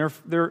word, and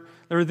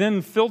they're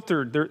then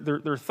filtered.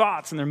 Their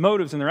thoughts and their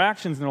motives and their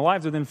actions and their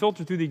lives are then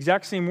filtered through the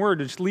exact same word,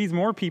 which leads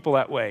more people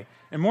that way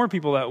and more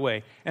people that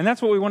way. And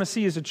that's what we want to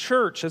see as a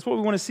church. That's what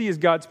we want to see as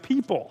God's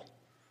people.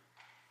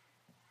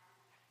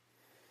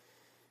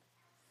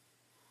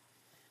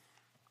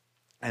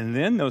 And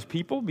then those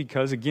people,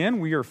 because again,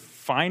 we are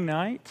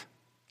finite,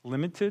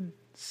 limited,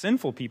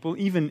 sinful people,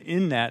 even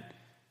in that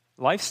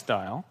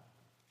lifestyle,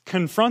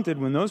 confronted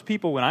when those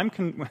people,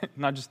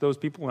 not just those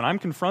people, when I'm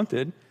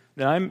confronted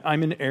that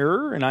I'm in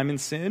error and I'm in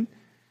sin,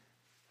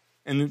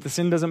 and that the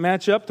sin doesn't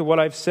match up to what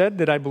I've said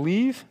that I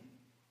believe,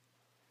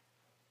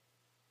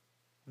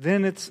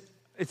 then it's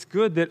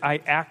good that I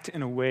act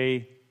in a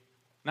way,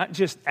 not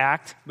just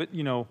act, but,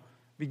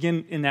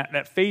 begin in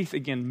that faith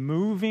again,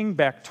 moving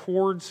back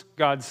towards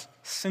God's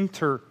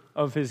center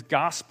of his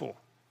gospel,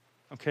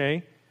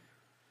 okay?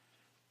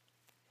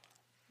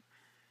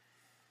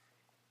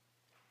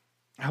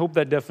 I hope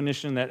that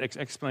definition, that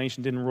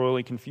explanation didn't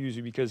royally confuse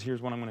you, because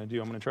here's what I'm going to do.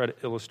 I'm going to try to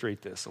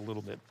illustrate this a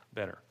little bit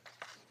better.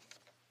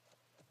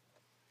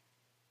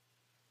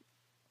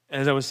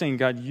 As I was saying,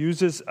 God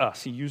uses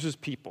us. He uses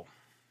people.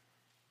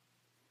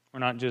 We're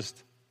not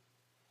just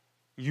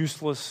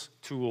useless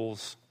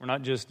tools. We're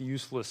not just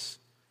useless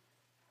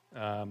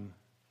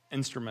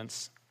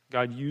instruments.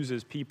 God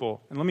uses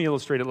people. And let me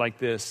illustrate it like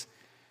this.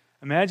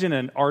 Imagine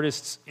an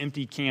artist's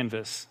empty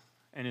canvas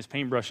and his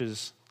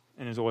paintbrushes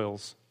and his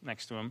oils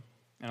next to him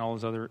and all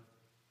his other,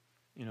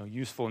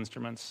 useful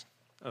instruments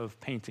of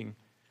painting.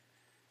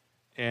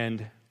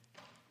 And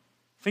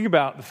think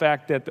about the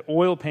fact that the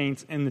oil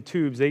paints in the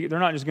tubes, they're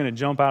not just going to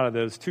jump out of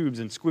those tubes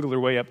and squiggle their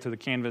way up to the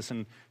canvas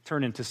and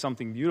turn into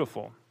something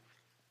beautiful.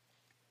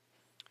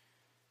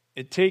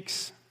 It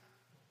takes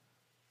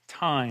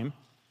time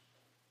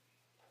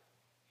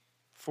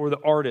for the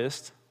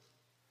artist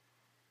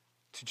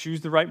to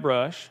choose the right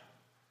brush,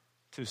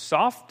 to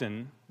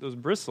soften those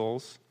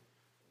bristles,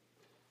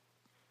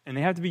 and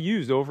they have to be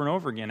used over and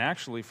over again,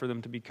 actually, for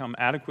them to become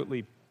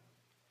adequately,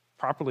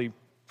 properly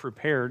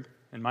prepared,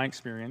 in my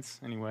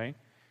experience, anyway.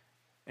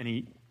 And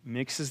he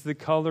mixes the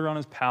color on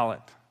his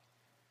palette,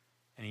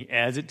 and he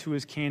adds it to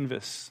his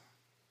canvas.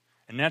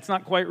 And that's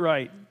not quite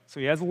right, so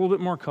he adds a little bit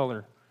more color.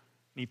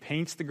 And he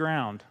paints the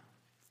ground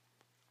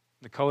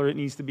the color it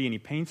needs to be, and he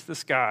paints the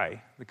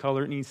sky the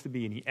color it needs to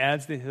be, and he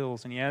adds the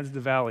hills, and he adds the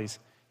valleys,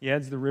 he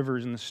adds the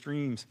rivers and the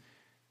streams,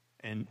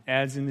 and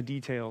adds in the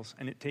details,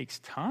 and it takes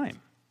time.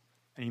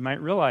 And you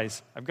might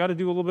realize, I've got to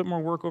do a little bit more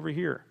work over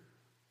here.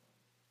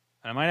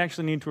 And I might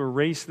actually need to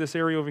erase this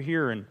area over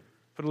here and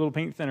put a little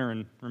paint thinner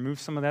and remove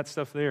some of that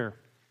stuff there.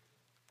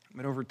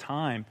 But over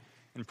time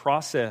and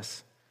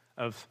process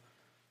of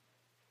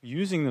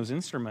using those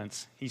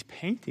instruments, he's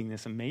painting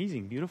this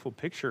amazing, beautiful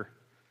picture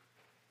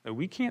that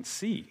we can't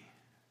see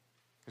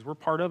because we're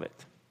part of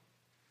it.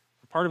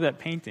 We're part of that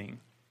painting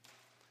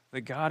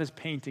that God is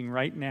painting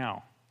right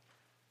now.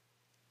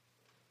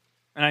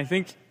 And I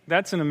think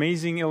that's an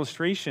amazing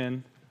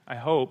illustration, I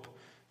hope,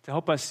 to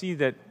help us see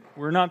that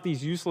we're not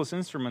these useless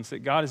instruments, that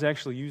God is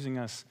actually using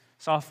us,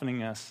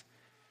 softening us,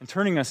 and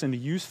turning us into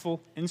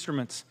useful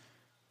instruments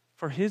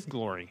for his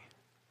glory.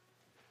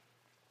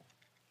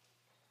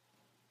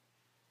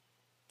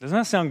 Doesn't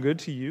that sound good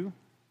to you?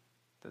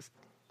 That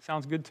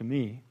sounds good to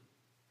me.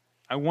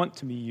 I want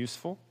to be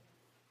useful.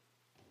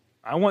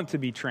 I want to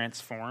be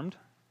transformed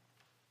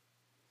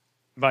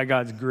by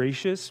God's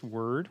gracious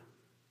word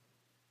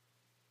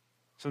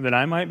so that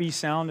I might be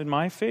sound in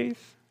my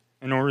faith,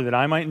 in order that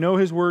I might know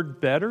his word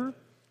better,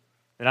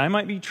 that I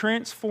might be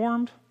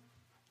transformed,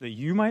 that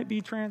you might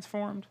be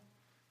transformed,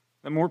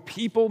 that more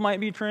people might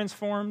be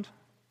transformed,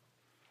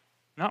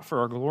 not for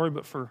our glory,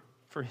 but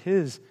for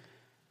his,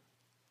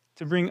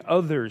 to bring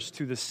others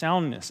to the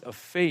soundness of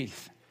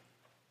faith.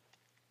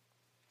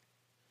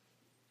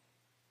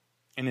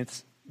 And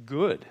it's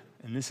good,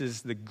 and this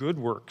is the good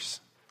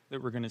works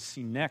that we're going to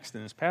see next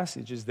in this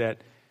passage, is that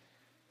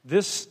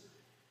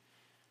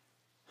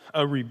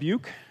a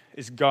rebuke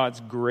is God's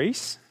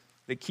grace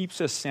that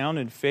keeps us sound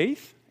in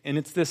faith, and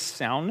it's this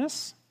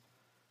soundness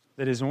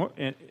that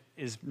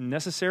is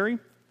necessary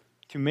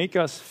to make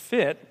us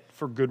fit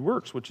for good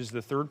works, which is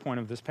the third point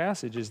of this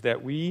passage, is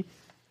that we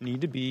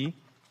need to be,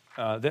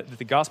 that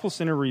the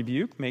gospel-centered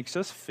rebuke makes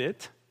us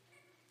fit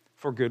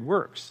for good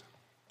works.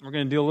 We're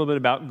going to do a little bit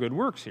about good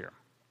works here.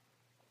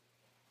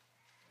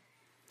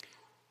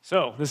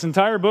 So, this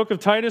entire book of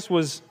Titus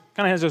kind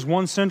of has this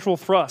one central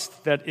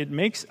thrust, that it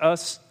makes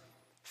us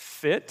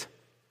fit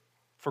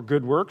for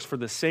good works for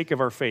the sake of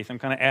our faith. I'm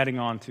kind of adding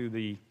on to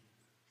the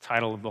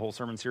title of the whole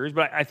sermon series,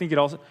 but I think it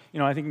also,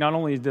 I think not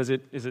only is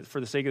it for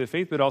the sake of the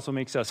faith, but it also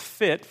makes us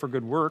fit for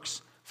good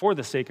works for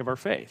the sake of our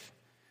faith.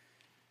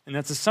 And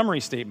that's a summary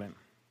statement.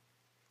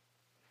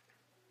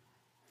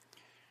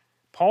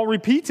 Paul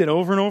repeats it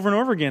over and over and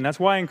over again. That's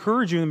why I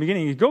encourage you in the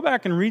beginning, you go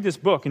back and read this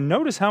book and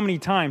notice how many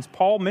times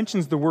Paul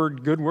mentions the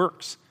word good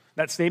works,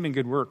 that statement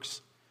good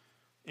works,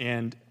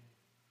 and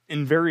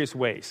in various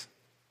ways.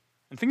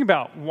 And think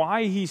about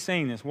why he's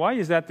saying this. Why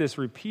is that this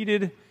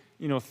repeated,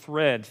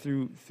 thread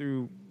through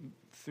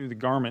the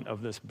garment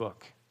of this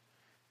book?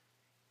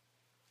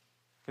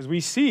 Because we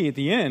see at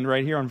the end,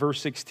 right here on verse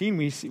 16,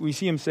 we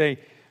see him say,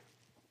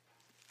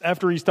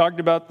 after he's talked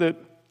about the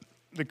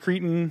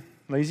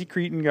lazy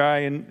Cretan guy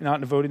and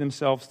not devoting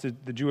themselves to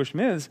the Jewish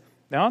myths,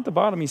 down at the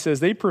bottom he says,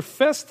 they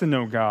profess to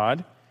know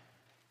God.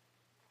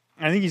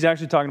 I think he's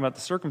actually talking about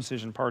the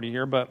circumcision party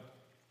here, but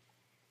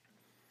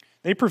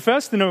they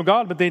profess to know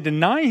God, but they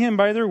deny him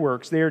by their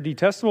works. They are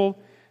detestable,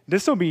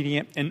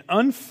 disobedient, and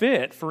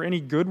unfit for any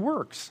good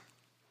works.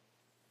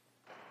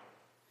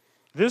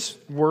 This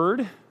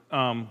word,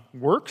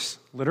 works,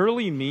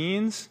 literally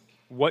means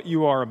what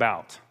you are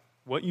about,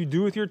 what you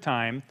do with your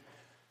time,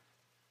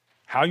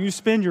 how you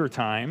spend your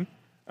time,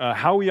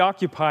 how we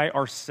occupy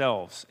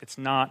ourselves. It's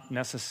not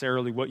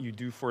necessarily what you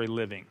do for a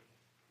living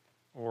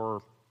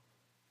or,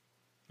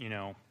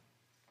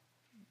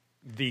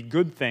 the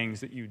good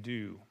things that you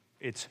do.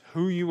 It's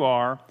who you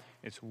are.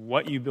 It's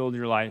what you build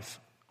your life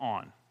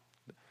on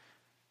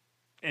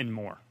and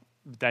more.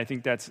 I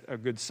think that's a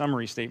good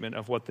summary statement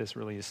of what this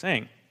really is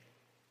saying.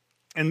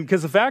 And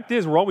because the fact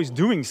is, we're always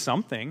doing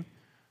something.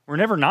 We're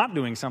never not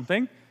doing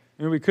something.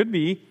 We could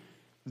be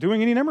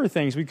doing any number of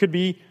things. We could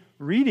be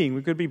reading.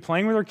 We could be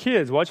playing with our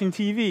kids, watching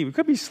TV. We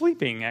could be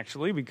sleeping,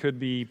 actually. We could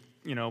be,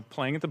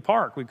 playing at the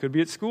park. We could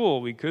be at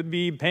school. We could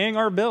be paying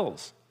our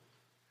bills.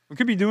 We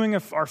could be doing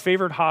our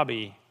favorite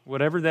hobby.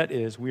 Whatever that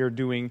is, we are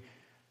doing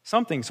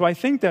something. So I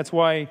think that's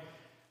why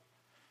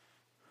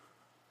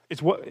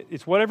it's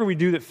whatever we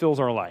do that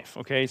fills our life,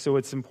 okay? So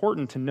it's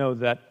important to know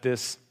that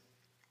this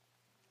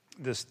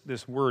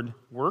word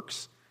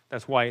works.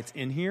 That's why it's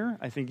in here.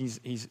 I think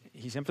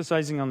he's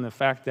emphasizing on the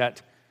fact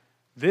that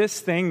this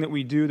thing that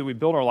we do, that we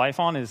build our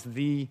life on,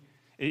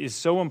 is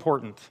so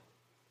important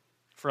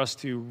for us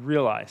to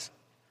realize.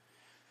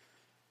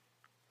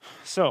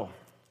 So,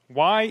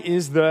 why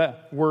is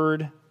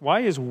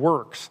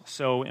works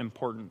so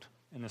important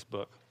in this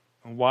book?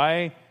 And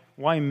why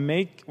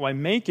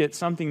make it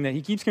something that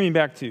he keeps coming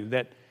back to,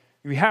 that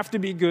we have to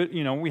be good,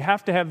 we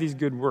have to have these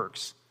good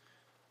works,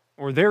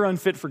 or they're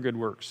unfit for good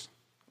works?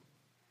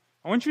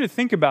 I want you to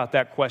think about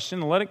that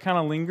question and let it kind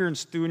of linger and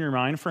stew in your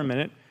mind for a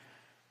minute.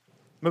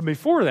 But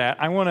before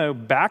that, I want to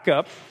back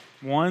up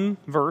one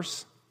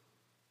verse.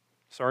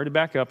 Sorry to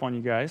back up on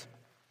you guys.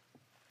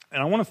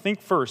 And I want to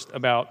think first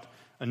about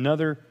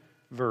another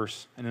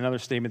verse and another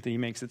statement that he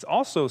makes. It's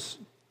also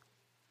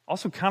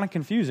kind of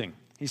confusing.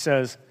 He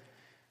says,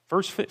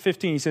 verse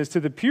 15, he says, "To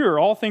the pure,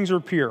 all things are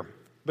pure,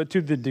 but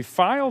to the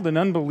defiled and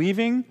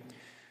unbelieving,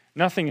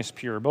 nothing is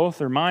pure. Both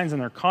their minds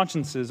and their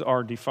consciences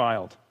are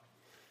defiled."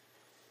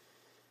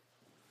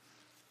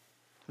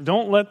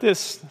 Don't let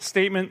this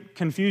statement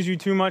confuse you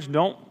too much.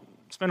 Don't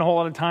spend a whole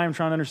lot of time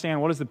trying to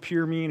understand what does the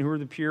pure mean, who are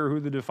the pure, who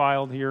are the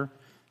defiled here.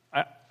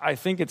 I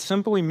think it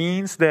simply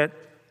means that,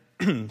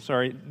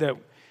 that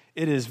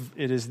it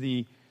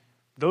is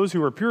those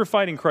who are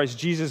purified in Christ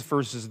Jesus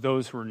versus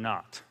those who are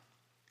not.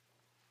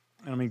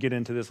 And let me get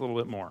into this a little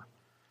bit more.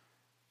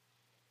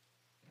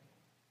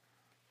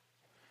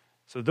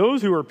 So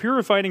those who are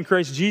purified in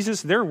Christ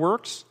Jesus, their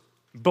works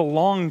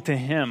belong to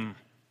him.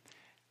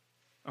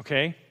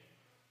 Okay?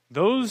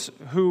 Those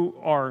who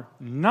are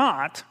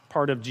not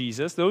part of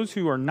Jesus, those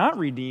who are not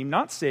redeemed,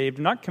 not saved,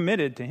 not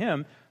committed to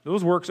him,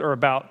 those works are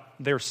about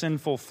their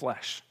sinful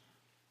flesh.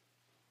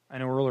 I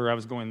know earlier I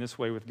was going this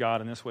way with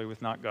God and this way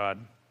with not God.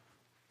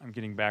 I'm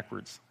getting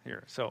backwards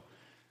here. So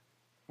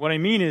what I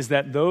mean is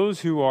that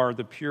those who are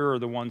the pure are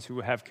the ones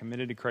who have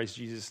committed to Christ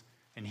Jesus,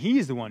 and he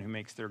is the one who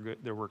makes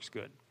their works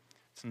good.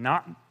 It's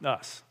not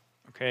us,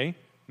 okay?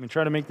 Let me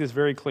try to make this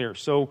very clear.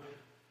 So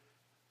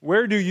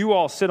where do you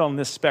all sit on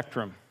this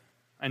spectrum?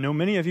 I know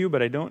many of you,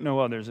 but I don't know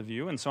others of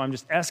you. And so I'm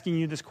just asking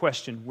you this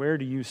question. Where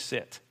do you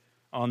sit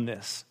on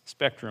this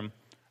spectrum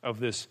of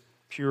this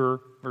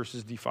pure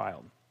versus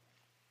defiled?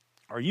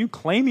 Are you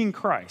claiming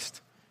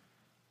Christ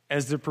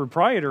as the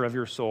proprietor of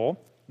your soul,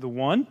 the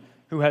one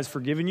who has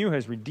forgiven you,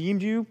 has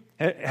redeemed you,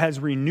 has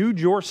renewed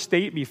your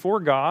state before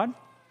God,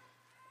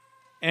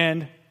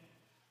 and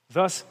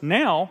thus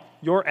now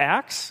your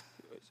acts,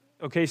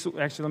 okay, so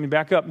actually let me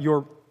back up.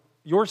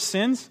 Your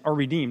sins are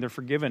redeemed. They're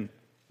forgiven.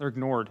 They're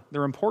ignored.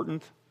 They're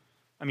important.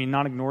 I mean,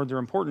 not ignored. They're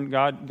important.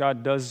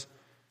 God does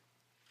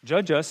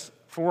judge us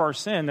for our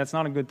sin. That's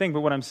not a good thing.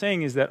 But what I'm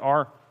saying is that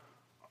our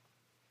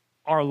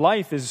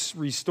life is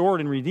restored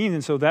and redeemed,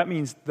 and so that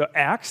means the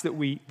acts that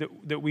we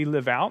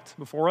live out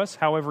before us,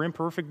 however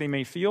imperfect they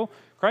may feel,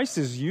 Christ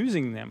is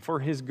using them for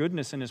his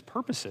goodness and his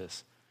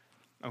purposes.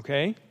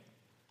 Okay?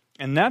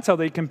 And that's how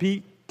they can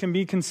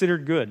be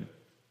considered good.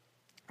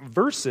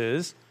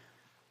 Versus,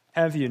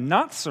 have you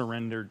not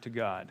surrendered to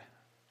God?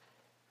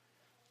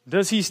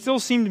 Does he still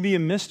seem to be a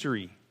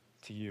mystery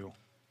to you?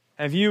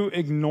 Have you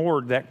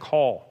ignored that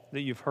call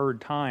that you've heard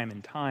time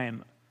and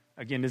time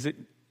again? Does it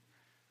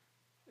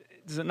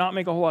not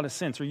make a whole lot of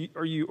sense? Are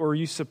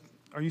you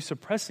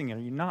suppressing it? Are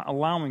you not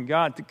allowing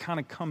God to kind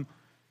of come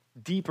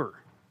deeper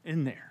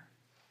in there?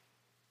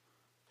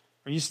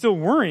 Are you still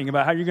worrying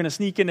about how you're going to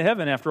sneak into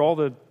heaven after all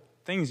the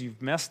things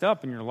you've messed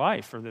up in your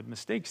life or the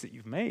mistakes that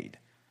you've made?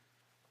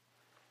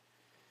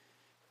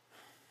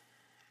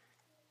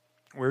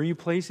 Where are you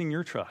placing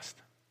your trust?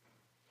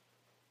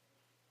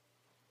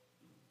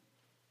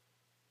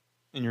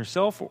 In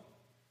yourself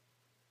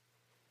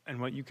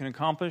and what you can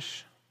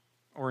accomplish,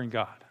 or in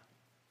God?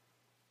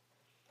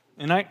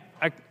 And I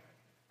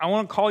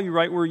want to call you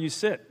right where you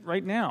sit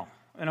right now.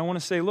 And I want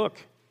to say, look,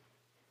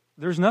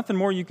 there's nothing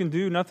more you can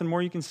do, nothing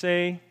more you can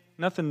say,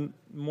 nothing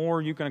more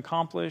you can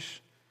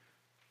accomplish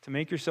to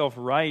make yourself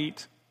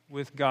right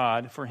with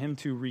God for him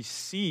to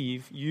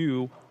receive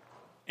you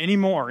any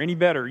more, any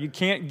better. You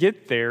can't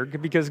get there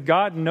because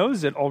God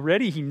knows it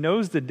already. He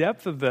knows the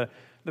depth of the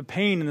the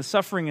pain and the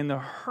suffering and the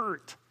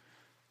hurt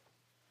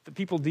that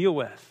people deal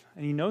with.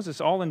 And he knows us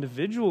all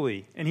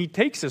individually. And he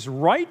takes us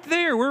right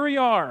there where we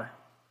are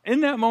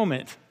in that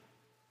moment.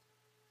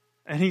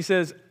 And he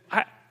says,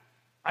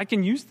 I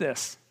can use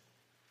this.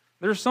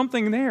 There's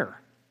something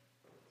there.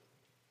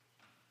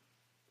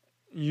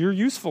 You're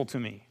useful to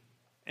me.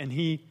 And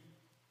he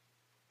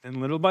then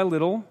little by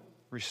little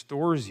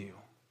restores you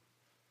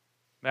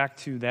back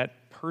to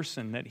that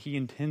person that he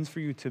intends for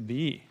you to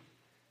be.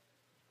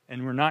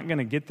 And we're not going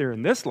to get there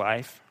in this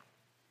life.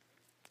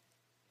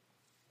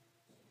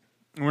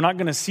 And we're not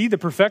going to see the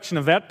perfection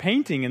of that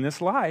painting in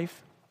this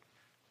life.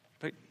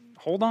 But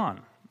hold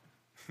on,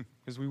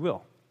 because we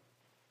will.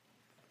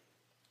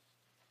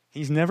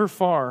 He's never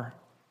far,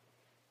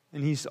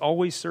 and he's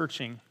always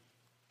searching.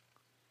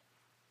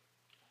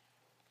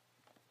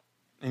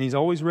 And he's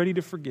always ready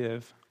to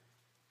forgive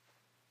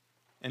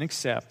and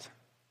accept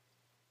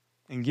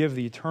and give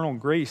the eternal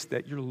grace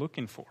that you're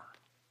looking for.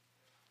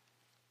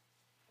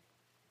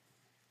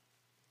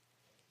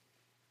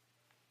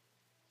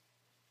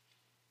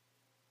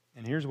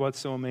 And here's what's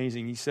so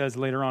amazing. He says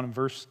later on in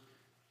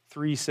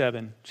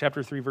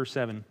chapter 3, verse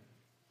 7.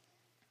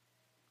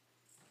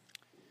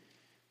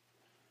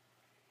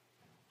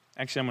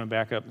 Actually, I'm going to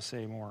back up and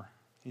say more.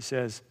 He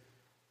says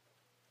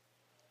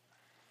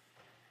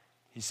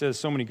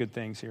so many good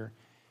things here.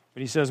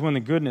 But he says, when the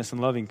goodness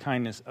and loving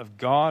kindness of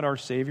God our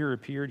Savior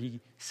appeared, he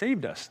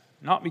saved us,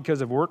 not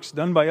because of works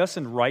done by us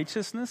in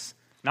righteousness,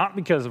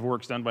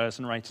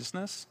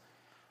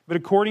 but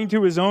according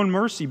to his own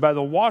mercy, by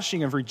the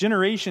washing of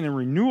regeneration and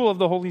renewal of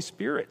the Holy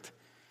Spirit,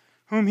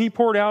 whom he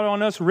poured out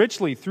on us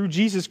richly through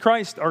Jesus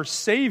Christ our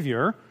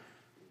Savior,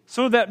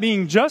 so that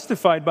being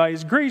justified by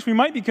his grace, we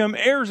might become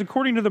heirs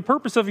according to the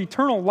purpose of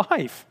eternal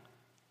life,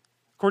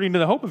 according to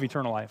the hope of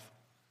eternal life.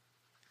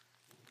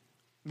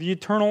 The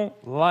eternal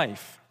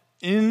life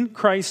in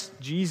Christ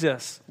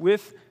Jesus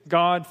with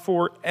God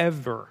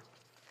forever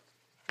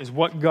is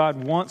what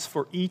God wants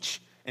for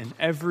each and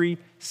every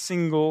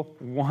single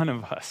one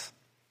of us.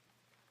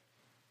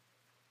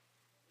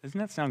 Doesn't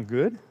that sound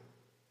good?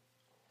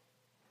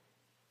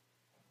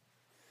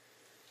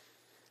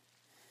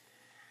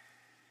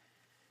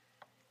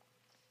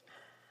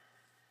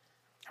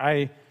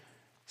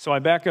 So I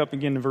back up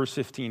again to verse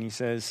 15. He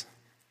says,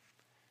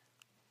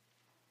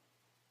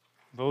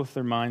 both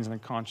their minds and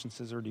their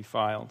consciences are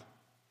defiled.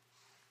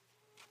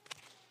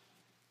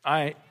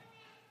 And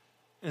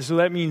so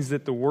that means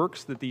that the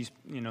works that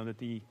that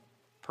the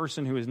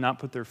person who has not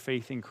put their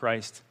faith in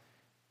Christ,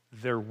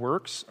 their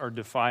works are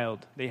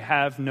defiled. They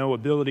have no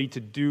ability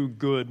to do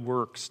good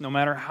works, no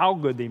matter how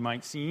good they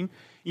might seem.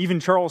 Even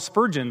Charles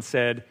Spurgeon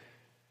said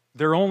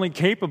they're only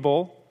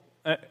capable,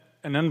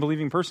 an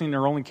unbelieving person,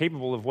 they're only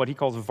capable of what he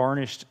calls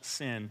varnished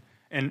sin.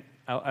 And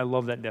I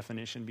love that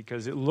definition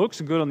because it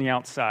looks good on the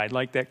outside,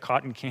 like that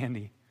cotton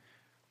candy.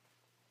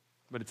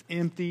 But it's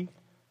empty.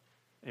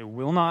 It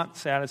will not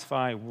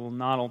satisfy. It will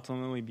not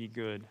ultimately be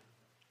good.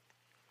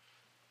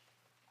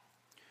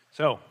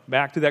 So,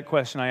 back to that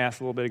question I asked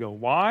a little bit ago.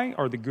 Why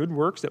are the good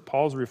works that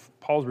Paul's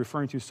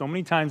referring to so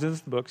many times in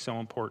this book so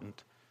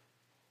important?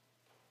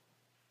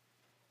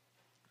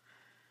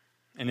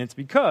 And it's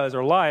because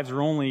our lives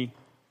are only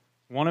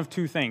one of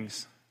two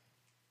things.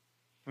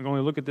 We can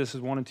only look at this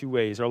as one of two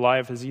ways. Our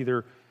life is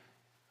either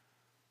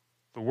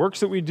the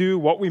works that we do,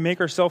 what we make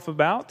ourselves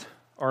about,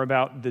 are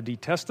about the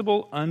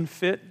detestable,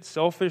 unfit,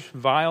 selfish,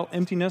 vile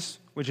emptiness,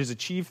 which is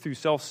achieved through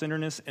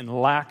self-centeredness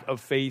and lack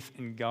of faith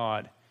in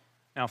God.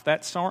 Now, if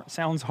that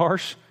sounds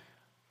harsh,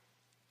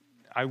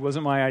 it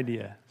wasn't my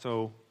idea,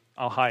 so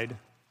I'll hide.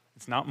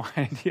 It's not my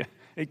idea.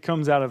 It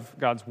comes out of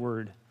God's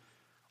word.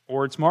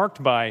 Or it's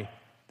marked by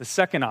the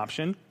second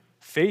option,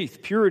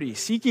 faith, purity,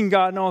 seeking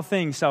God in all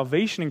things,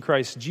 salvation in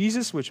Christ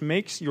Jesus, which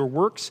makes your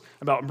works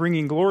about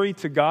bringing glory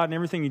to God in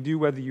everything you do,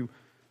 whether you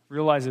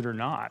realize it or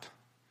not,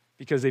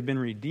 because they've been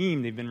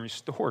redeemed, they've been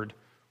restored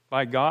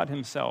by God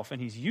himself,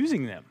 and he's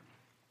using them.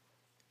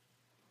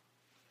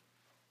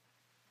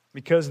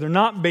 Because they're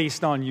not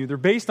based on you. They're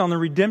based on the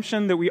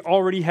redemption that we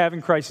already have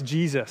in Christ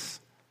Jesus.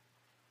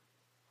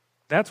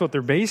 That's what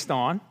they're based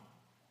on.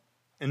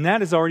 And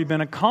that has already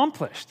been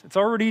accomplished. It's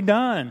already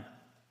done.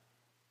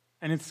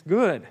 And it's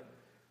good.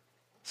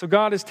 So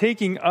God is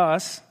taking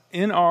us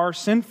in our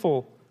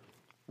sinful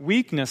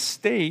weakness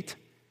state,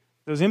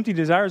 those empty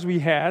desires we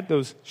had,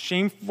 those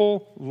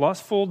shameful,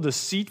 lustful,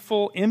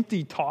 deceitful,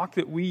 empty talk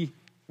that we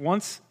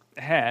once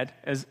had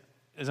as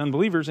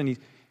unbelievers, and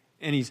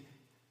he's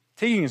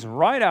taking us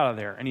right out of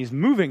there, and he's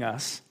moving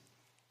us,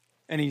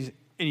 and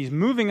he's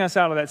moving us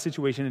out of that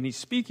situation, and he's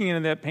speaking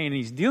into that pain, and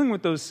he's dealing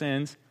with those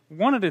sins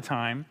one at a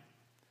time.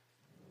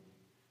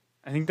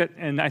 I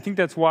think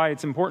that's why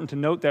it's important to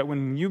note that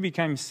when you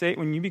become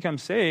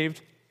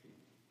saved,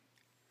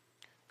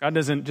 God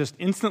doesn't just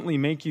instantly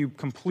make you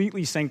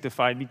completely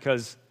sanctified,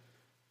 because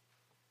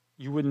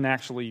you wouldn't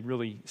actually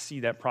really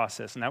see that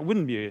process, and that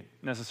wouldn't be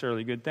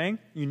necessarily a good thing.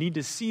 You need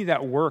to see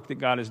that work that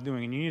God is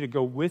doing, and you need to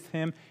go with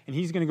him, and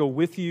he's going to go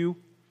with you,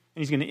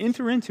 and he's going to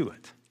enter into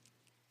it.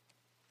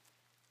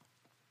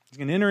 He's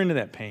going to enter into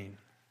that pain.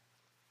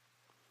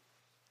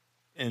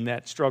 in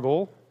that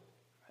struggle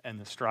and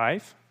the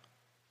strife.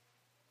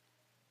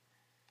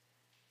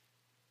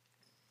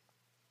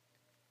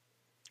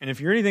 And if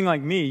you're anything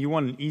like me, you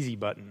want an easy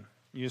button.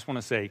 You just want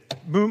to say,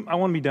 boom, I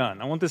want to be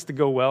done. I want this to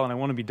go well, and I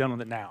want to be done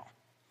with it now.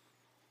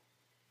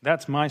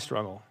 That's my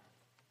struggle.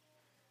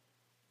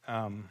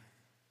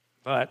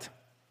 But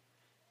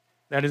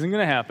that isn't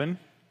going to happen.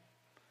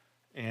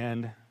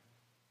 And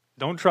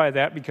don't try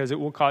that, because it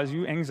will cause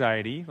you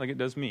anxiety like it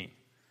does me.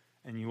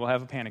 And you will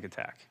have a panic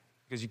attack.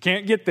 Because you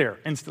can't get there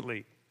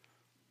instantly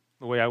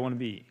the way I want to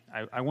be.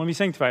 I want to be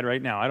sanctified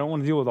right now. I don't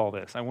want to deal with all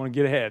this. I want to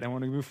get ahead. I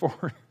want to move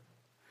forward.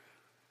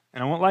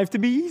 And I want life to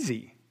be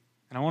easy.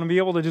 And I want to be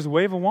able to just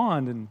wave a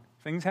wand and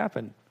things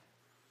happen.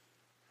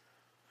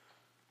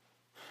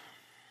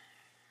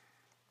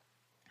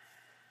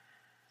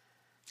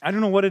 I don't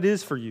know what it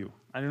is for you.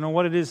 I don't know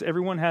what it is.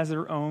 Everyone has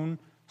their own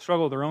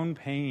struggle, their own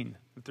pain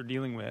that they're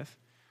dealing with,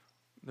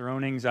 their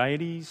own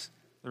anxieties,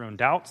 their own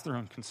doubts, their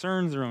own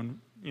concerns, their own,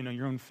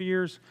 your own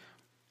fears.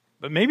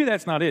 But maybe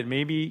that's not it.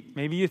 Maybe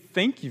you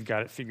think you've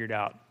got it figured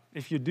out.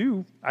 If you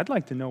do, I'd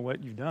like to know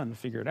what you've done to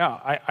figure it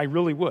out. I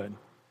really would.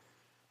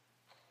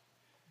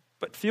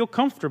 But feel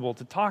comfortable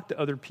to talk to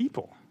other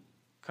people.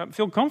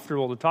 Feel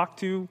comfortable to talk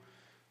to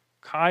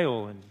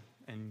Kyle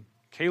and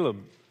Caleb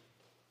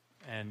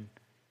and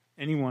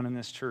anyone in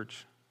this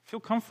church. Feel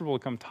comfortable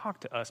to come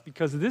talk to us,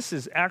 because this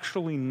is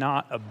actually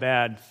not a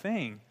bad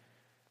thing,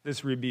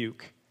 this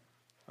rebuke.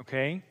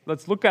 Okay?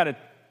 Let's look at it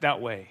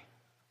that way.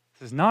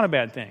 This is not a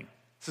bad thing.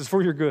 This is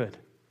for your good.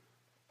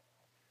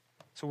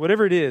 So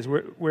whatever it is,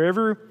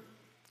 whatever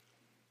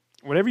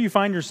you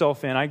find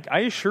yourself in, I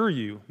assure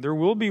you, there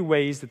will be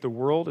ways that the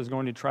world is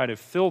going to try to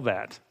fill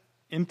that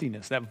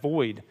emptiness, that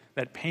void,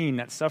 that pain,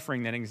 that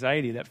suffering, that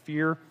anxiety, that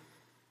fear.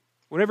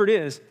 Whatever it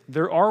is,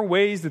 there are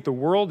ways that the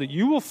world, that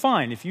you will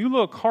find, if you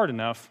look hard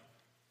enough,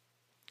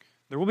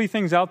 there will be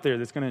things out there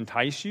that's going to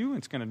entice you,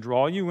 it's going to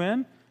draw you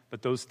in,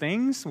 but those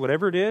things,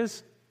 whatever it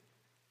is,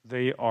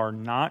 they are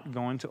not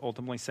going to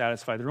ultimately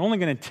satisfy. They're only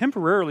going to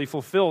temporarily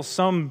fulfill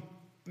some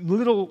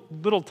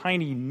little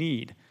tiny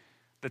need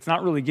that's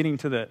not really getting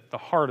to the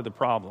heart of the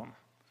problem.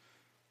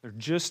 They're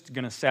just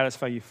going to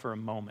satisfy you for a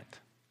moment.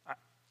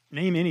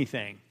 Name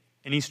anything,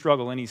 any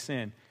struggle, any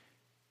sin,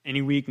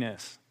 any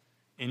weakness,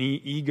 any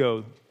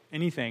ego,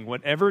 anything.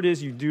 Whatever it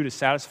is you do to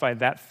satisfy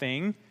that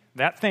thing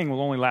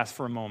will only last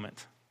for a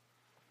moment.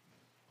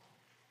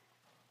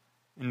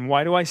 And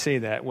why do I say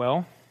that?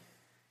 Well,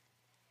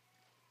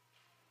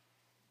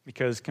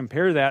 because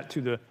compare that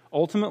to the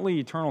ultimately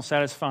eternal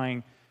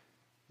satisfying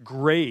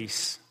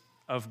grace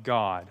of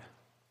God,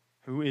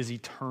 who is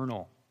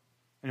eternal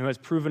and who has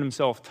proven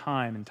himself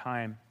time and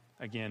time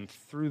again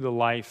through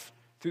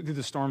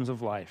the storms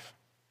of life.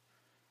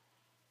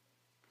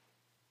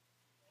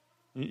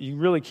 You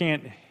really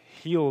can't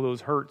heal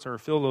those hurts or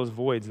fill those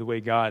voids the way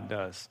God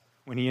does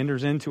when he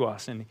enters into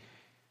us and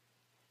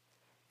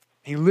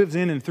he lives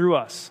in and through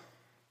us.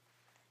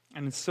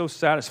 And it's so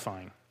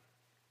satisfying.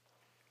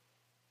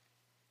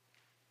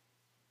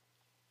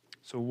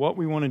 So what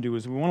we want to do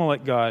is we want to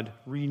let God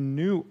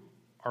renew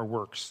our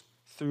works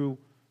through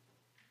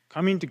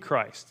coming to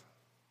Christ,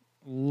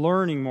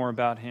 learning more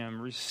about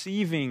him,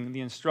 receiving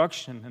the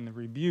instruction and the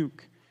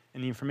rebuke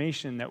and the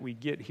information that we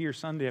get here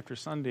Sunday after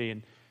Sunday,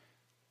 and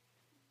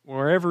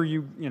wherever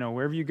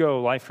you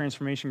go, life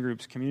transformation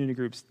groups, community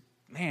groups,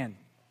 man,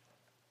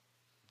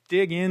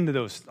 dig into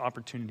those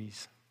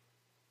opportunities.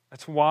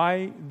 That's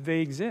why they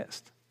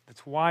exist.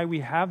 That's why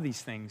we have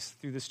these things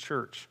through this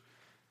church.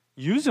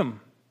 Use them.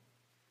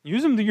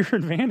 Use them to your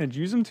advantage.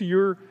 Use them to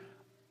your...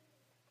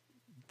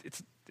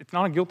 It's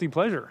not a guilty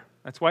pleasure.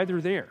 That's why they're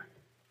there.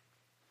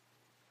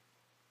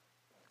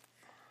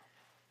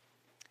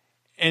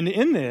 And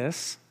in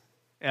this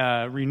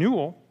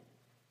renewal,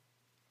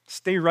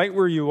 stay right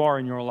where you are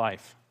in your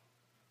life,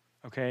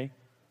 okay?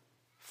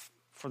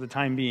 For the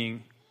time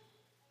being.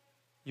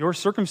 Your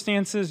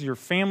circumstances, your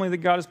family that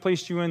God has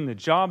placed you in, the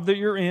job that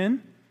you're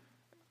in,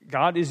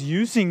 God is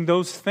using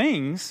those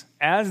things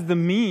as the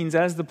means,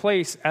 as the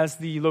place, as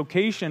the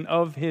location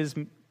of his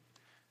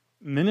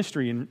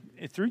ministry and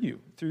through you,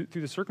 through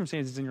the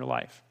circumstances in your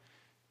life.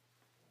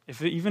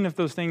 Even if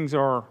those things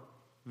are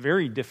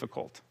very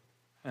difficult,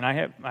 and I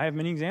have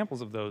many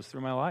examples of those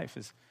through my life,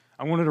 is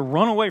I wanted to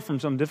run away from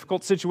some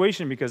difficult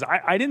situation because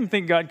I didn't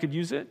think God could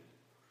use it.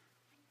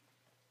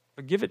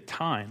 But give it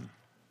time.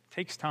 It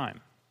takes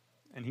time.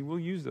 And he will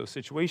use those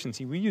situations.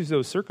 He will use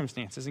those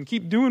circumstances. And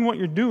keep doing what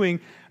you're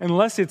doing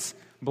unless it's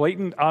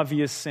blatant,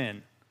 obvious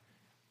sin.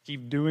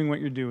 Keep doing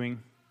what you're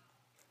doing.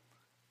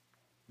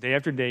 Day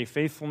after day,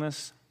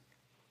 faithfulness,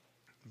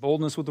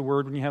 boldness with the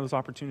word when you have those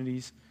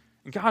opportunities.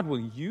 And God will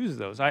use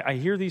those. I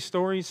hear these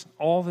stories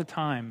all the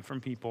time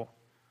from people.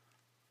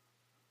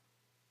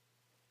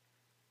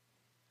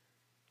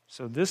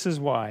 So this is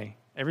why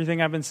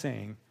everything I've been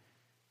saying,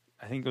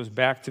 I think, goes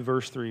back to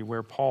verse 3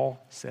 where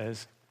Paul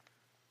says,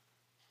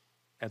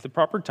 at the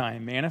proper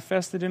time,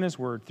 manifested in his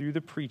word through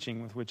the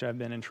preaching with which I've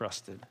been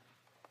entrusted.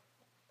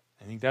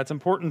 I think that's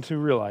important to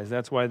realize.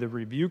 That's why the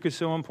rebuke is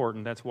so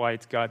important. That's why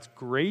it's God's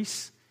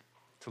grace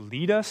to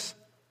lead us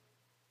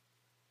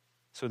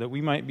so that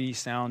we might be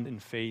sound in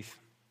faith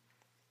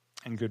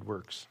and good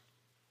works.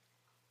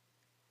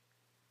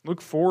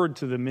 Look forward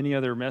to the many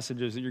other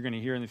messages that you're going to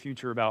hear in the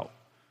future about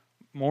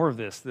more of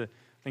this, the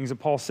things that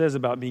Paul says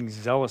about being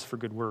zealous for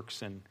good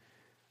works and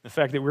the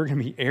fact that we're going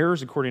to be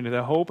heirs according to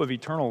the hope of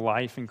eternal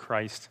life in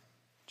Christ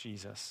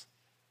Jesus.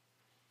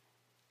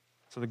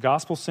 So the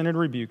gospel-centered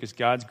rebuke is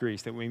God's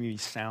grace that we may be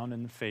sound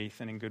in faith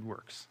and in good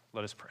works.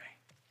 Let us pray.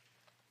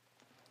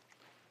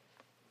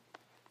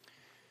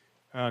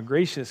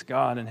 Gracious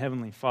God and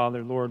Heavenly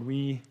Father, Lord,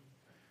 we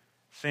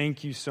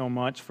thank you so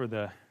much for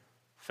the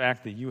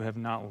fact that you have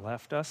not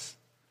left us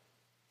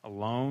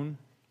alone,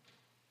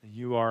 that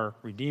you are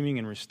redeeming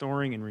and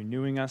restoring and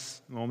renewing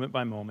us moment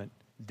by moment,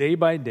 day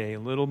by day,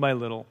 little by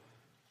little,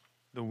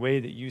 the way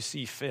that you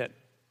see fit,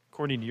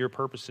 according to your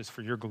purposes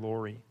for your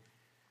glory.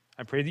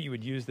 I pray that you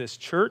would use this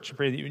church. I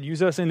pray that you would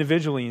use us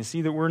individually and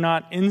see that we're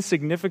not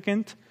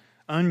insignificant,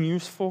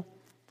 unuseful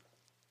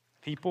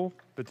people,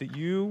 but that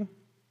you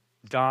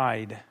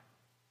died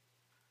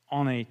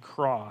on a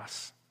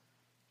cross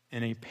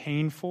in a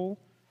painful,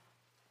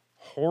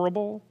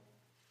 horrible,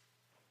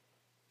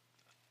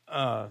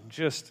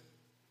 just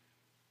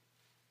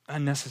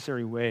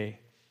unnecessary way,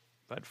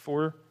 but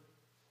for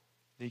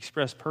the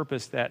express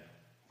purpose that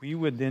we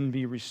would then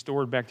be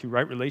restored back to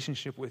right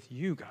relationship with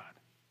you, God,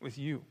 with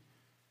you.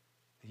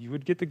 That you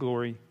would get the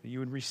glory, that you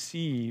would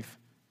receive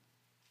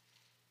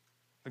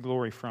the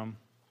glory from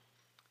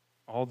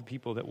all the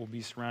people that will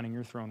be surrounding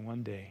your throne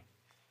one day,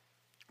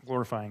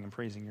 glorifying and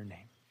praising your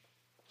name.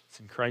 It's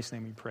in Christ's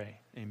name we pray.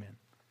 Amen.